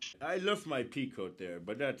lot. I left my peacoat there,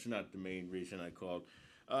 but that's not the main reason I called.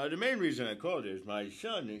 The main reason I called is my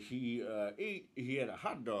son, he had a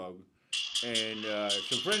hot dog and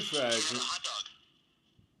some french fries. Hot dog?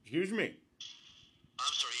 Excuse me?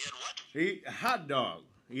 I'm sorry, he had what? A hot dog.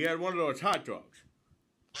 He had one of those hot dogs.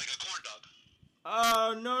 Like a corn dog?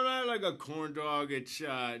 No, not like a corn dog. It's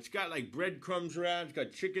got like breadcrumbs around. It's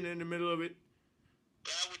got chicken in the middle of it.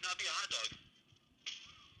 That would not be a hot dog.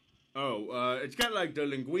 Oh, it's got like the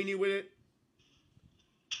linguine with it.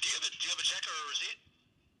 Do you have a check or a receipt?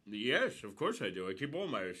 Yes, of course I do. I keep all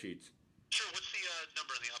my receipts. Sure, what's the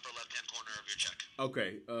number in the upper left-hand corner of your check?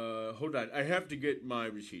 Okay, hold on. I have to get my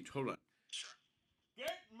receipt. Hold on. Sure.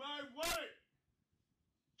 Get my wallet!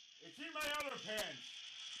 It's in my other pants.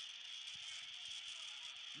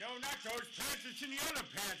 No, not those pants. It's in the other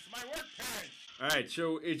pants. My work pants. All right,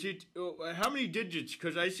 so is it, how many digits?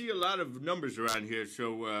 Because I see a lot of numbers around here,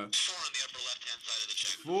 so, 4 on the upper left-hand side of the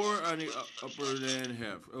check. 4 on the upper and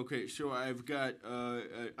half. Okay, so I've got,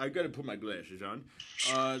 I got to put my glasses on.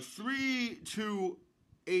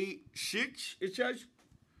 3286, it says?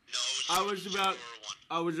 No, I was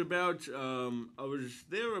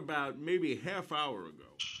there about maybe a half hour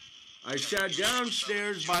ago. I sat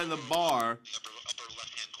downstairs by the bar. Upper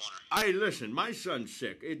left-hand corner. Listen, my son's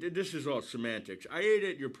sick. This is all semantics. I ate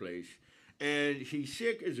at your place, and he's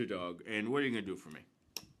sick as a dog, and what are you going to do for me?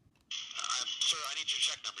 Sir, I need your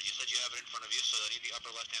check number. You said you have it in front of you, so I need the upper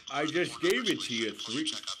left-hand corner. I just gave it to you.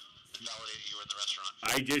 Check up and validate you were in the restaurant.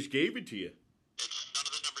 I just gave it to you. None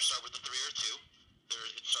of the numbers start with a 3 or 2.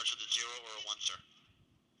 It starts with a 0 or a 1, sir.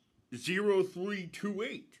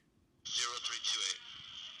 0328. 0328.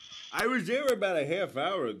 I was there about a half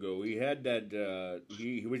hour ago. He had that,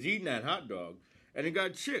 he was eating that hot dog, and he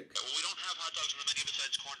got sick. Well, we don't have hot dogs on the menu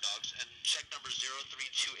besides corn dogs, and check number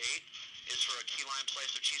 0328 is for a key lime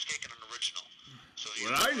slice of cheesecake and an original. So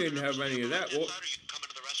Well, I didn't have any of that. Well, you can come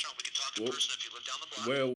into the restaurant. We can talk in person if you live down the block.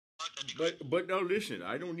 Well, But now listen,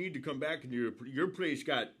 I don't need to come back into your place.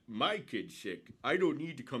 Got my kid sick. I don't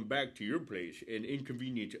need to come back to your place and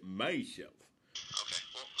inconvenience myself.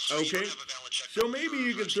 Okay. So maybe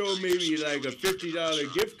you can throw maybe like a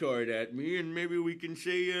 $50 gift card at me, and maybe we can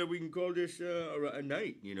say we can call this a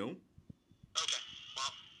night. You know. Okay.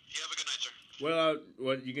 Well, you have a good night, sir. Well,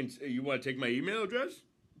 what you want to take my email address?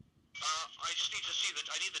 I just need to see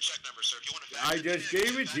I need the check number, sir. If you want to. I just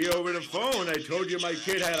gave it to you over the phone. I told you my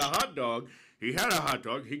kid had a hot dog. He had a hot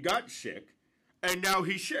dog. He got sick, and now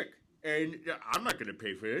he's sick. And I'm not going to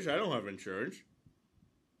pay for this. I don't have insurance.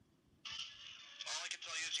 All I can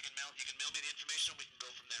tell you is you can mail me the information. We can go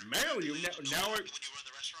from there. Mail you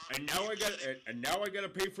now I got to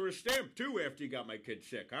pay for a stamp too after you got my kid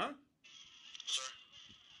sick, huh? Sir,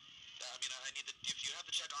 I need if you have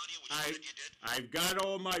the check on you, which you did. I've got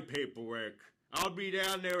all my paperwork. I'll be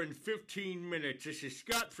down there in 15 minutes. This is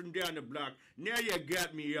Scott from down the block. Now you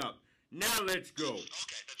got me up. Now let's go. Okay,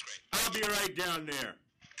 that's great. I'll be right down there.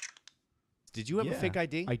 Did you have a fake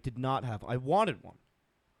ID? I did not have. I wanted one.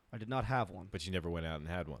 I did not have one. But you never went out and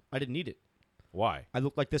had one. I didn't need it. Why? I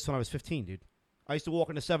looked like this when I was 15, dude. I used to walk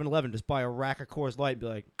into 7-Eleven, just buy a rack of Coors Light and be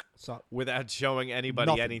like, "Sup?" Without showing anybody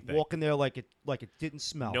Nothing. anything. Walk in there like it didn't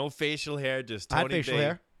smell. No facial hair, just I Tony had facial Day.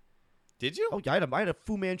 hair. Did you? Oh, yeah, I had a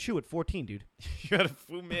Fu Manchu at 14, dude. You had a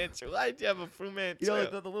Fu Manchu. Why did you have a Fu Manchu? You know,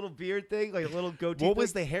 like the little beard thing, like a little goatee. What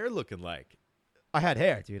was thing? the hair looking like? I had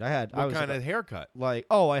hair, dude. I What was kind like of haircut?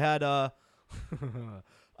 I had I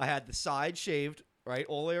had the side shaved, right,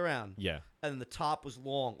 all the way around. Yeah. And then the top was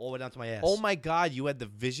long, all the way down to my ass. Oh my God! You had the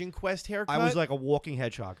Vision Quest haircut. I was like a walking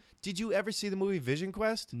hedgehog. Did you ever see the movie Vision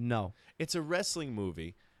Quest? No. It's a wrestling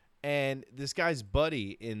movie, and this guy's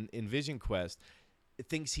buddy in Vision Quest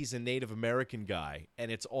thinks he's a Native American guy, and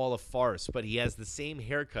it's all a farce. But he has the same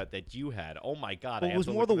haircut that you had. Oh my God! Well, it was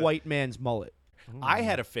more the white man's mullet. I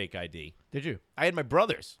had a fake ID. Did you? I had my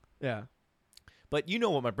brother's. Yeah. But you know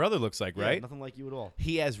what my brother looks like, Yeah, right? nothing like you at all.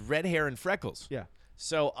 He has red hair and freckles. Yeah.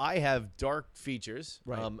 So I have dark features.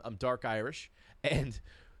 Right. I'm dark Irish. And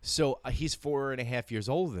so he's 4.5 years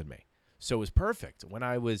older than me. So it was perfect. When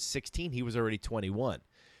I was 16, he was already 21.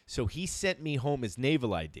 So he sent me home his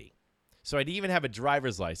naval ID. So I'd even have a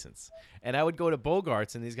driver's license. And I would go to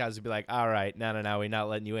Bogart's, and these guys would be like, all right, no, we're not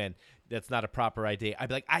letting you in. That's not a proper ID. I'd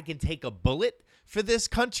be like, I can take a bullet for this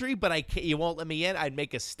country, but you won't let me in. I'd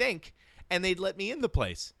make a stink, and they'd let me in the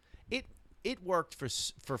place. It worked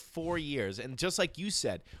for 4 years. And just like you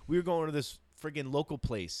said, we were going to this friggin' local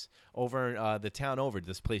place over the town over,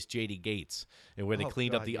 this place, JD Gates, and where they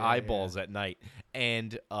cleaned up the eyeballs at night.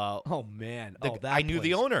 And oh man, I knew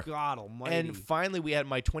the owner. God almighty. And finally, we had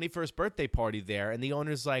my 21st birthday party there, and the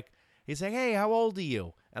owner's like, he's like, hey, how old are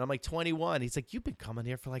you? And I'm like, 21. He's like, you've been coming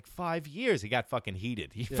here for like 5 years. He got fucking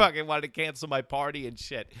heated. He fucking wanted to cancel my party and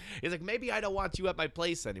shit. He's like, maybe I don't want you at my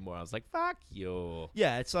place anymore. I was like, fuck you.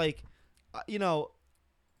 Yeah, it's like,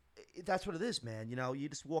 that's what it is, man. You know, you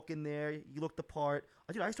just walk in there, you look the part.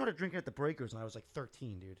 Dude, I started drinking at the Breakers when I was like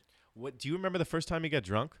 13, dude. What? Do you remember the first time you got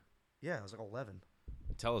drunk? Yeah, I was like 11.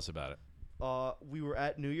 Tell us about it. We were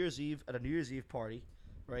at New Year's Eve, at a New Year's Eve party,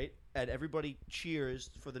 right? And everybody cheers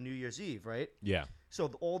for the New Year's Eve, right? Yeah. So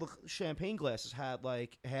all the champagne glasses had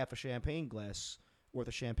like half a champagne glass worth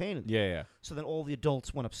of champagne in them. Yeah. So then all the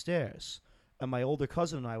adults went upstairs. And my older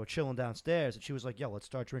cousin and I were chilling downstairs, and she was like, "Yo, let's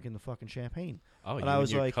start drinking the fucking champagne." Oh, and you I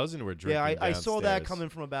was and your like, cousin were drinking. Yeah, I saw that downstairs. coming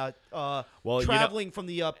from about traveling from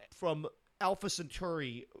the from Alpha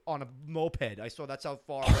Centauri on a moped. I saw that's how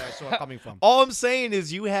far away I saw it coming from. All I'm saying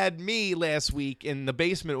is you had me last week in the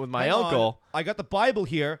basement with my Hang on. uncle. I got the Bible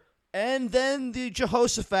here. And then the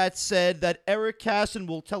Jehoshaphat said that Eric Casson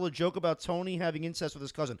will tell a joke about Tony having incest with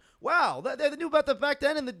his cousin. Wow, they knew about that back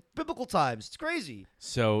then in the biblical times. It's crazy.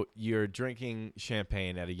 So you're drinking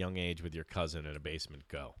champagne at a young age with your cousin in a basement.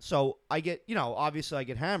 Go. So I get, obviously I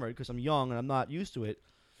get hammered because I'm young and I'm not used to it.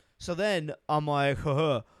 So then I'm like,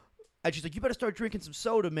 haha. And she's like, you better start drinking some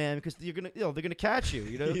soda, man, because they're gonna catch you.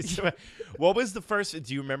 What was the first?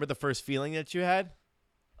 Do you remember the first feeling that you had?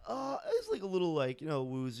 It was like a little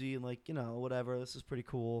woozy and whatever. This is pretty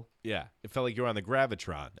cool. Yeah, it felt like you were on the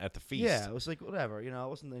Gravitron at the feast. Yeah, it was like whatever. It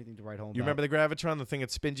wasn't anything to write home. You remember the Gravitron, the thing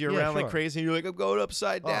that spins you Yeah, around like sure. crazy, and you're like, I'm going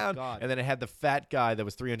upside down. God. And then it had the fat guy that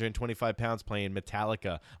was 325 pounds playing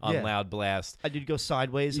Metallica on Yeah. loud blast. I did go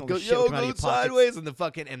sideways. You and go, all the shit would yo, come out of go your pockets.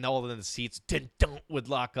 sideways, and all of the seats would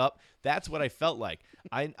lock up. That's what I felt like.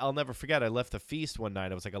 I'll never forget. I left the feast one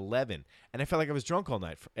night. I was like 11, and I felt like I was drunk all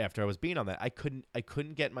night after I was being on that. I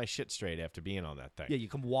couldn't get my shit straight after being on that thing. Yeah, you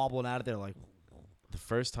come wobbling out of there like. The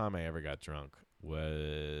first time I ever got drunk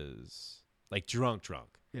was like drunk.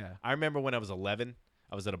 Yeah. I remember when I was 11,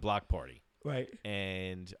 I was at a block party. Right.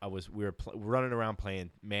 And we were running around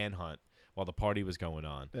playing Manhunt while the party was going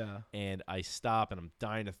on. Yeah. And I stop and I'm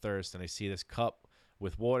dying of thirst, and I see this cup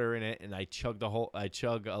with water in it, and I chug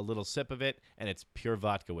a little sip of it, and it's pure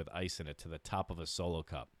vodka with ice in it to the top of a Solo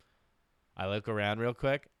cup. I look around real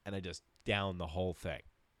quick, and I just down the whole thing.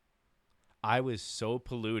 I was so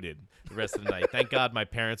polluted the rest of the night. Thank God my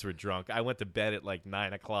parents were drunk. I went to bed at like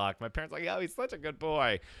 9 o'clock. My parents were like, oh, he's such a good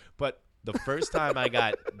boy. But the first time I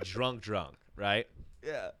got drunk, right?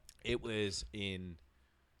 Yeah. It was in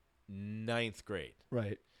 9th grade.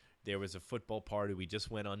 Right. There was a football party. We just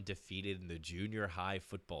went undefeated in the junior high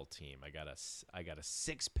football team. I got a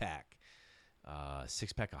 6-pack of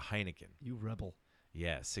Heineken. You rebel.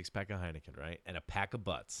 Yeah, 6-pack of Heineken, right? And a pack of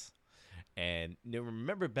Butts. And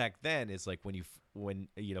remember back then is like when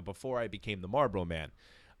before I became the Marlboro Man,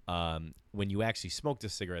 when you actually smoked a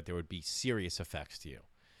cigarette, there would be serious effects to you.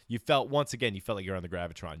 You felt like you're on the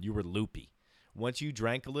Gravitron. You were loopy. Once you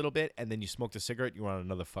drank a little bit and then you smoked a cigarette, you were on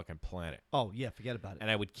another fucking planet. Oh, yeah, forget about it. And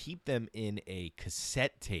I would keep them in a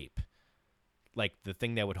cassette tape, like the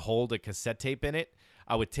thing that would hold a cassette tape in it.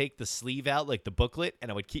 I would take the sleeve out, like the booklet, and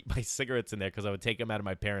I would keep my cigarettes in there because I would take them out of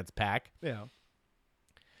my parents' pack. Yeah.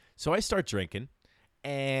 So I start drinking,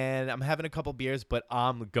 and I'm having a couple beers, but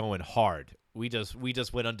I'm going hard. We just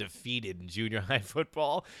went undefeated in junior high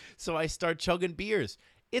football, so I start chugging beers.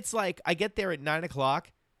 It's like I get there at 9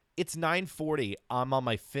 o'clock. It's 9:40. I'm on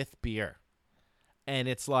my 5th beer, and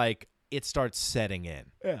it's like it starts setting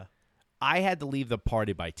in. Yeah. I had to leave the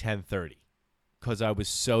party by 10:30 because I was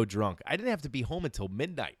so drunk. I didn't have to be home until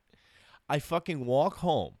midnight. I fucking walk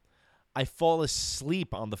home. I fall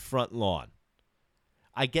asleep on the front lawn.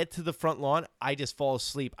 I get to the front lawn. I just fall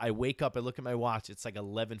asleep. I wake up. I look at my watch. It's like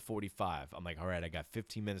 11:45. I'm like, all right, I got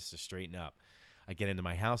 15 minutes to straighten up. I get into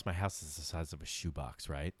my house. My house is the size of a shoebox,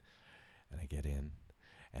 right? And I get in.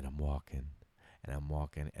 And I'm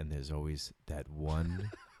walking, and there's always that one.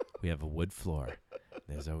 We have a wood floor.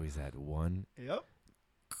 There's always that one. Yep.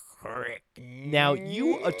 Now,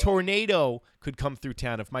 a tornado could come through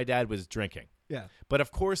town if my dad was drinking. Yeah. But,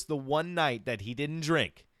 of course, the one night that he didn't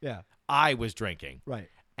drink, yeah, I was drinking. Right.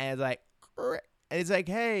 And he's like,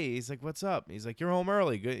 hey. He's like, what's up? He's like, you're home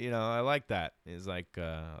early. Good, I like that. He's like,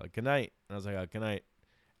 good night. And I was like, good night.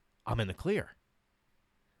 I'm in the clear.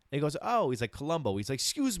 And he goes, oh, he's like, Columbo. He's like,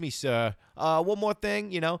 excuse me, sir. One more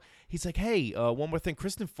thing, He's like, hey, one more thing.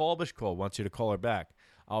 Kristen Falbish called. Wants you to call her back.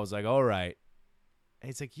 I was like, all right. And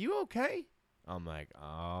he's like, you okay? I'm like,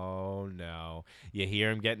 oh, no. You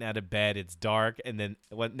hear him getting out of bed. It's dark. And then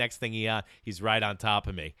next thing he's right on top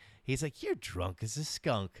of me. He's like, you're drunk as a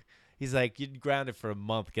skunk. He's like, you're grounded for a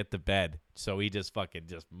month. Get to bed. So he just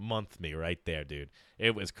monthed me right there, dude.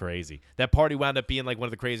 It was crazy. That party wound up being like one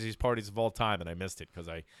of the craziest parties of all time, and I missed it because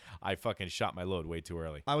I fucking shot my load way too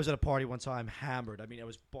early. I was at a party one time, hammered. I mean, I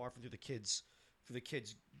was barfing through the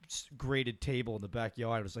kids' graded table in the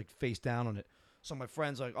backyard. I was like face down on it. So my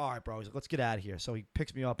friend's like, all right, bro. He's like, let's get out of here. So he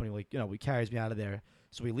picks me up and he carries me out of there.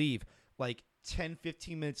 So we leave. Like 10,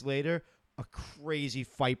 15 minutes later, a crazy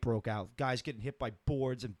fight broke out. Guys getting hit by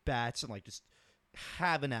boards and bats and like just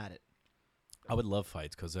having at it. I would love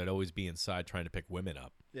fights because I'd always be inside trying to pick women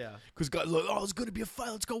up. Yeah. Because guys are like, oh, it's going to be a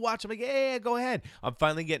fight. Let's go watch. I'm like, yeah, go ahead. I'm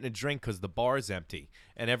finally getting a drink because the bar's empty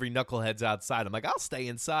and every knucklehead's outside. I'm like, I'll stay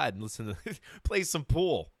inside and listen to play some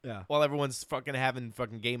pool. Yeah. While everyone's fucking having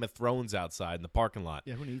fucking Game of Thrones outside in the parking lot.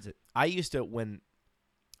 Yeah, who needs it? I used to, when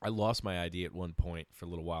I lost my ID at one point for a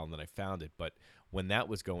little while and then I found it. But when that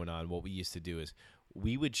was going on, what we used to do is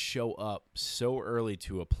we would show up so early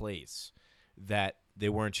to a place that they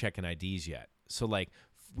weren't checking IDs yet. So, like,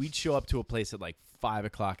 we'd show up to a place at, like, 5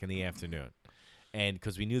 o'clock in the afternoon. And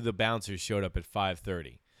because we knew the bouncers showed up at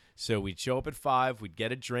 5:30. So we'd show up at 5, we'd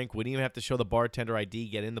get a drink, wouldn't even have to show the bartender ID,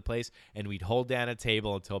 get in the place, and we'd hold down a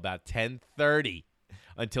table until about 10:30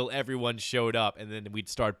 until everyone showed up. And then we'd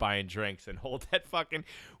start buying drinks and hold that fucking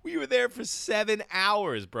 – we were there for 7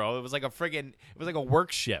 hours, bro. It was like a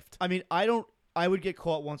work shift. I mean, I would get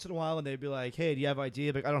caught once in a while, and they'd be like, hey, do you have ID?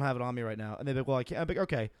 I'd be like, I don't have it on me right now. And they'd be like, well, I can't. I'd be like,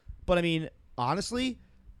 okay. But, I mean, honestly,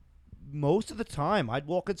 most of the time, I'd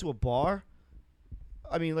walk into a bar,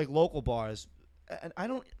 I mean, like local bars, and I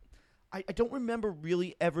don't remember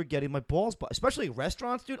really ever getting my balls busted, especially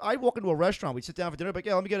restaurants, dude. I'd walk into a restaurant, we'd sit down for dinner, but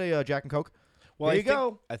yeah, let me get a Jack and Coke. Well, there you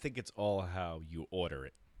go. I think it's all how you order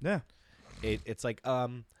it. Yeah. It's like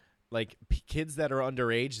kids that are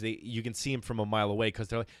underage, you can see them from a mile away because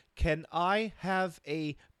they're like, can I have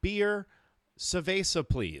a beer cerveza,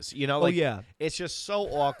 please? Yeah. It's just so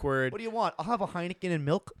awkward. What do you want? I'll have a Heineken and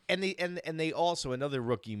milk. And they also, another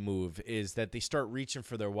rookie move is that they start reaching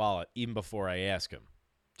for their wallet even before I ask them.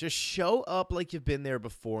 Just show up like you've been there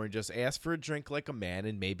before and just ask for a drink like a man,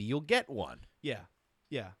 and maybe you'll get one. Yeah.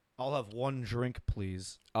 I'll have one drink,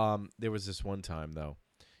 please. There was this one time though.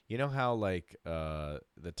 You know how like the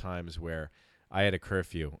times where I had a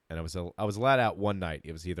curfew and I was allowed out one night.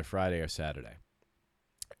 It was either Friday or Saturday,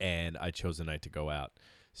 and I chose a night to go out.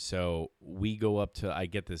 So we go up to. I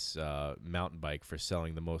get this mountain bike for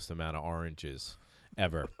selling the most amount of oranges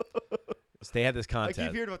ever. So they had this contest. I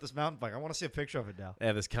keep hearing about this mountain bike. I want to see a picture of it now. They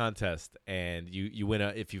have this contest, and you win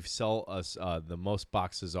if you sell us the most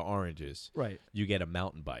boxes of oranges. Right. You get a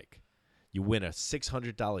mountain bike. You win a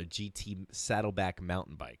 $600 GT saddleback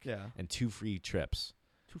mountain bike. Yeah. And 2 free trips.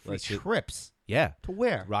 2 free trips. Yeah. To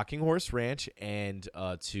where? Rocking Horse Ranch and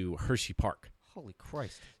to Hershey Park. Holy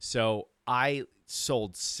Christ. So I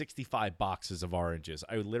sold 65 boxes of oranges.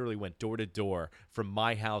 I literally went door to door from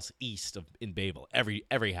my house east in Babel,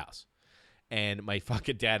 every house. And my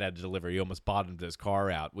fucking dad had to deliver. He almost bottomed his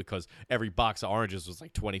car out because every box of oranges was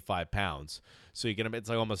like 25 pounds. So it's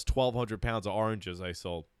like almost 1,200 pounds of oranges I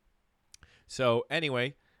sold. So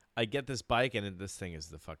anyway, I get this bike, and this thing is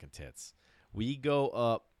the fucking tits. We go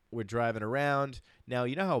up. We're driving around. Now,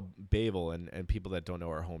 you know how Babel and people that don't know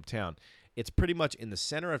our hometown, it's pretty much in the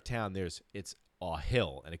center of town. It's a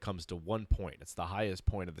hill, and it comes to one point. It's the highest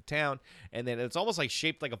point of the town, and then it's almost like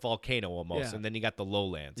shaped like a volcano almost. Yeah. And then you got the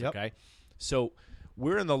lowlands. Yep. Okay. So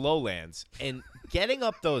we're in the lowlands, and getting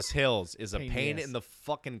up those hills is a pain Yes. in the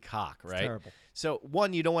fucking cock, right? terrible. So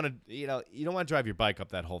one, you don't want to drive your bike up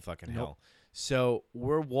that whole fucking hill. So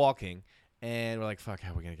we're walking, and we're like, fuck,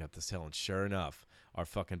 how are we gonna get up this hill? And sure enough, our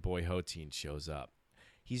fucking boy Hoteen shows up.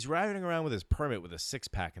 He's riding around with his permit with a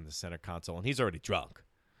 6-pack in the center console, and he's already drunk.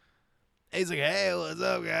 And he's like, hey, what's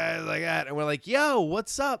up, guys? Like that, and we're like, yo,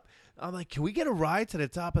 what's up? I'm like, can we get a ride to the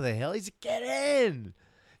top of the hill? He's like, get in.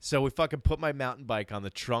 So we fucking put my mountain bike on the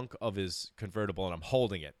trunk of his convertible, and I'm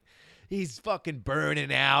holding it. He's fucking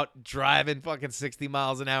burning out, driving fucking 60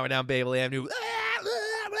 miles an hour down Babel Avenue.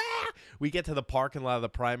 We get to the parking lot of the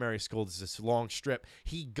primary school. There's this long strip.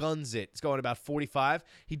 He guns it. It's going about 45.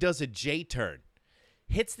 He does a J-turn.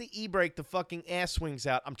 Hits the e-brake. The fucking ass swings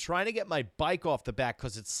out. I'm trying to get my bike off the back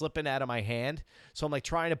because it's slipping out of my hand. So I'm like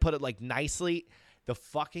trying to put it like nicely. The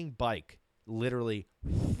fucking bike literally...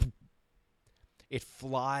 It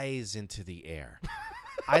flies into the air.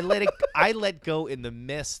 I let go in the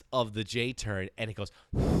midst of the J-turn, and it goes,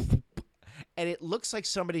 and it looks like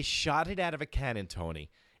somebody shot it out of a cannon, Tony.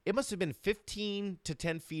 It must have been 15 to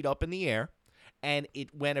 10 feet up in the air, and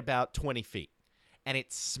it went about 20 feet, and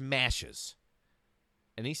it smashes.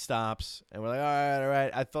 And he stops, and we're like, all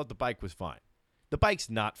right. I thought the bike was fine. The bike's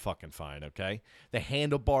not fucking fine, okay? The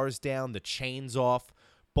handlebar's down, the chain's off,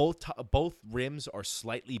 both rims are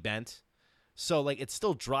slightly bent. So, like, it's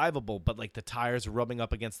still drivable, but, like, the tires are rubbing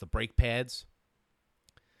up against the brake pads.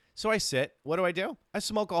 So I sit. What do? I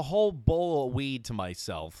smoke a whole bowl of weed to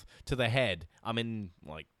myself, to the head. I'm in,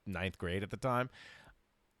 like, 9th grade at the time.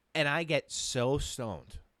 And I get so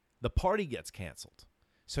stoned. The party gets canceled.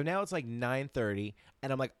 So now it's, like, 9:30,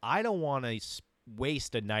 and I'm like, I don't want to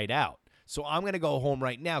waste a night out. So I'm going to go home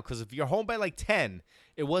right now, because if you're home by, like, 10,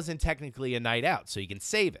 it wasn't technically a night out, so you can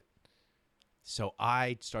save it. So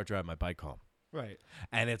I start driving my bike home. Right.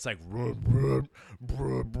 And it's like,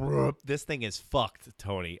 this thing is fucked,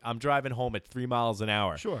 Tony. I'm driving home at 3 miles an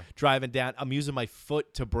hour. Sure. Driving down. I'm using my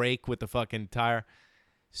foot to brake with the fucking tire.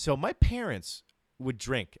 So my parents would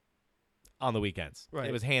drink on the weekends. Right.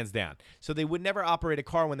 It was hands down. So they would never operate a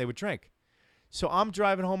car when they would drink. So I'm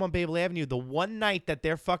driving home on Babel Avenue. The one night that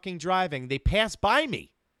they're fucking driving, they pass by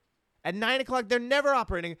me. At 9 o'clock, they're never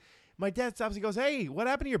operating. My dad stops and goes, hey, what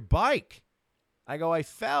happened to your bike? I go, I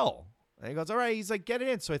fell. And he goes, all right. He's like, get it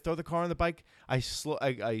in. So I throw the car on the bike. I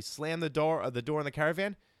slam the door in the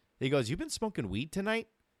caravan. He goes, you've been smoking weed tonight?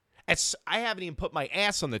 I haven't even put my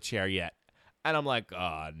ass on the chair yet. And I'm like,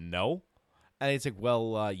 no. And he's like,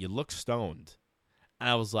 well, you look stoned. And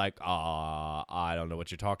I was like, I don't know what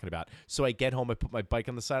you're talking about. So I get home, I put my bike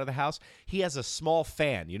on the side of the house. He has a small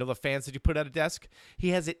fan. You know the fans that you put at a desk? He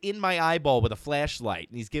has it in my eyeball with a flashlight,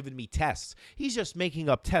 and he's giving me tests. He's just making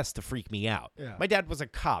up tests to freak me out. Yeah. My dad was a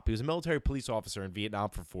cop. He was a military police officer in Vietnam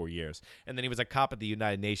for 4 years, and then he was a cop at the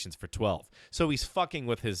United Nations for 12. So he's fucking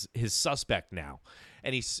with his suspect now.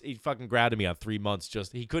 And he fucking grounded me on 3 months.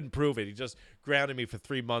 He couldn't prove it. He just grounded me for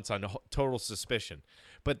 3 months on total suspicion.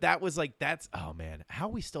 But that was like, oh man, how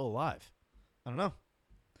are we still alive? I don't know.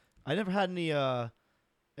 I never had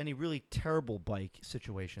any really terrible bike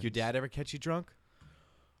situations. Your dad ever catch you drunk?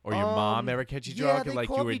 Or your mom ever catch you drunk? Yeah, Or like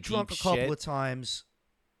they you caught were me drunk a couple of times.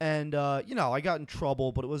 And, I got in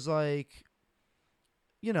trouble, but it was like,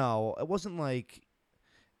 it wasn't like,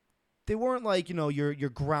 they weren't like, you're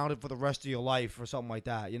grounded for the rest of your life or something like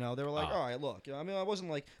that. They were like, all right, look. I mean, I wasn't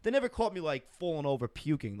like, they never caught me like falling over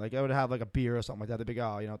puking. Like I would have like a beer or something like that. They'd be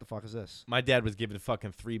like, what the fuck is this? My dad was giving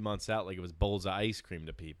fucking 3 months out like it was bowls of ice cream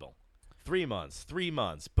to people. 3 months,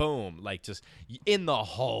 boom, like just in the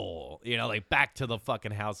hole, like back to the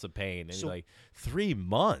fucking house of pain. And So- like 3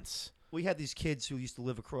 months. We had these kids who used to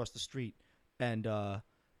live across the street, and like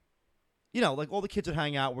all the kids would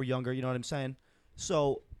hang out were younger. You know what I'm saying?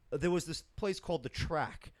 So there was this place called the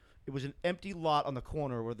Track. It was an empty lot on the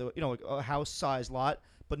corner where like a house-sized lot,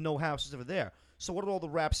 but no houses ever there. So what did all the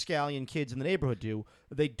rapscallion kids in the neighborhood do?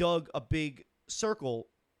 They dug a big circle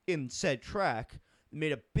in said track,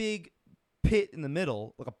 made a big pit in the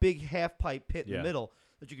middle, like a big half-pipe pit in the middle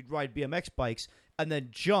that you could ride BMX bikes, and then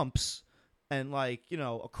jumps and like,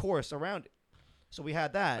 a course around it. So we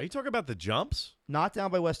had that. Are you talking about the jumps? Not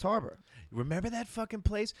down by West Harbor. Remember that fucking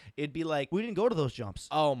place? It'd be like... We didn't go to those jumps.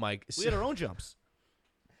 Oh, my... We had our own jumps.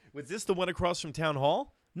 Was this the one across from Town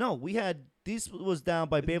Hall? No, we had... These was down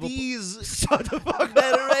by Babel... These... Shut the fuck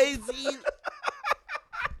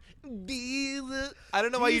These... I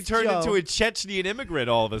don't know why you turned into a Chechnyan immigrant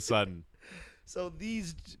all of a sudden. So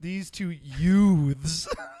these two youths...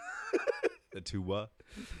 The two what?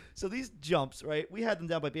 So these jumps, right? We had them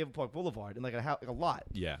down by Beaver Park Boulevard in like a lot.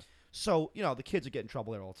 Yeah. So, the kids would get in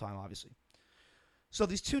trouble there all the time, obviously. So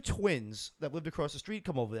these two twins that lived across the street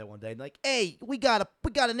come over there one day and like, hey, we got an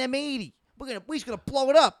M80. We're just gonna blow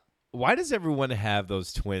it up. Why does everyone have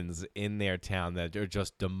those twins in their town that are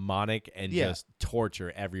just demonic and just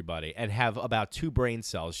torture everybody and have about 2 brain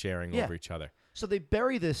cells sharing over each other? So they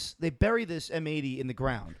bury this M80 in the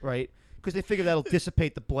ground, right? Because they figure that'll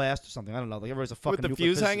dissipate the blast or something. I don't know. Like everybody's a fucking With the nuclear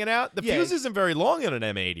fuse physicist. hanging out? The fuse isn't very long on an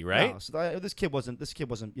M80, right? No, so this kid wasn't, the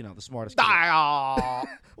smartest kid.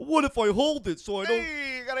 What if I hold it so I don't...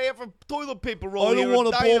 Hey, you gotta have a toilet paper roll. I don't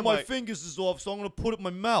want to blow my fingers off, so I'm going to put it in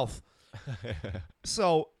my mouth.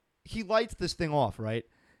 So he lights this thing off, right?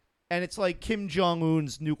 And it's like Kim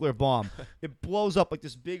Jong-un's nuclear bomb. It blows up like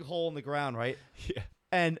this big hole in the ground, right? Yeah.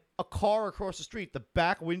 And a car across the street, the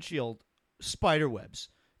back windshield, spider webs.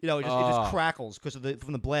 It just crackles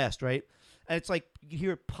from the blast, right? And it's like you can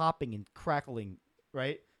hear it popping and crackling,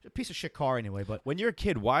 right? It's a piece of shit car anyway, but when you're a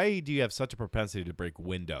kid, why do you have such a propensity to break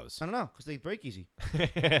windows? I don't know, because they break easy.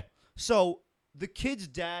 So the kid's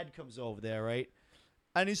dad comes over there, right?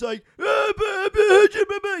 And he's like,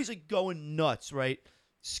 he's like going nuts, right?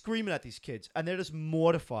 Screaming at these kids, and they're just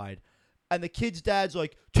mortified. And the kid's dad's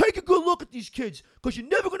like, take a good look at these kids, because you're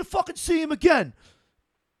never gonna fucking see him again.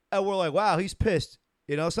 And we're like, wow, he's pissed.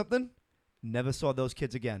 You know something? Never saw those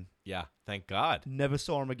kids again. Yeah, thank God. Never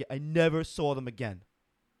saw them again. I never saw them again.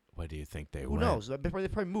 Where do you think they Who went? knows? They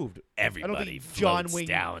probably moved. Everybody floats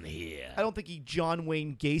down here. I don't think he John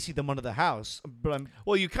Wayne Gacy them under the house. But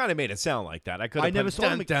Well, you kind of made it sound like that. I never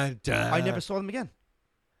saw them. I never saw them again.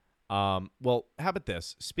 Well, how about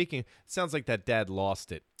this? Speaking, it sounds like that dad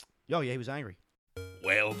lost it. Oh yeah, he was angry.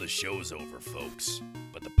 Well, the show's over, folks,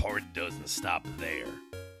 but the party doesn't stop there.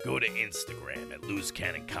 Go to Instagram at Loose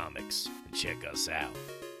Cannon Comics and check us out.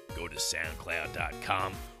 Go to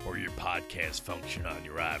SoundCloud.com or your podcast function on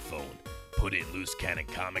your iPhone. Put in Loose Cannon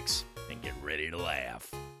Comics and get ready to laugh.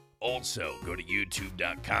 Also, go to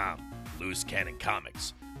YouTube.com, Loose Cannon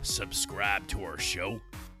Comics. Subscribe to our show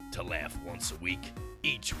to laugh once a week,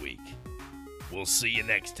 each week. We'll see you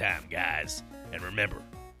next time, guys. And remember,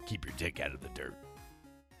 keep your dick out of the dirt.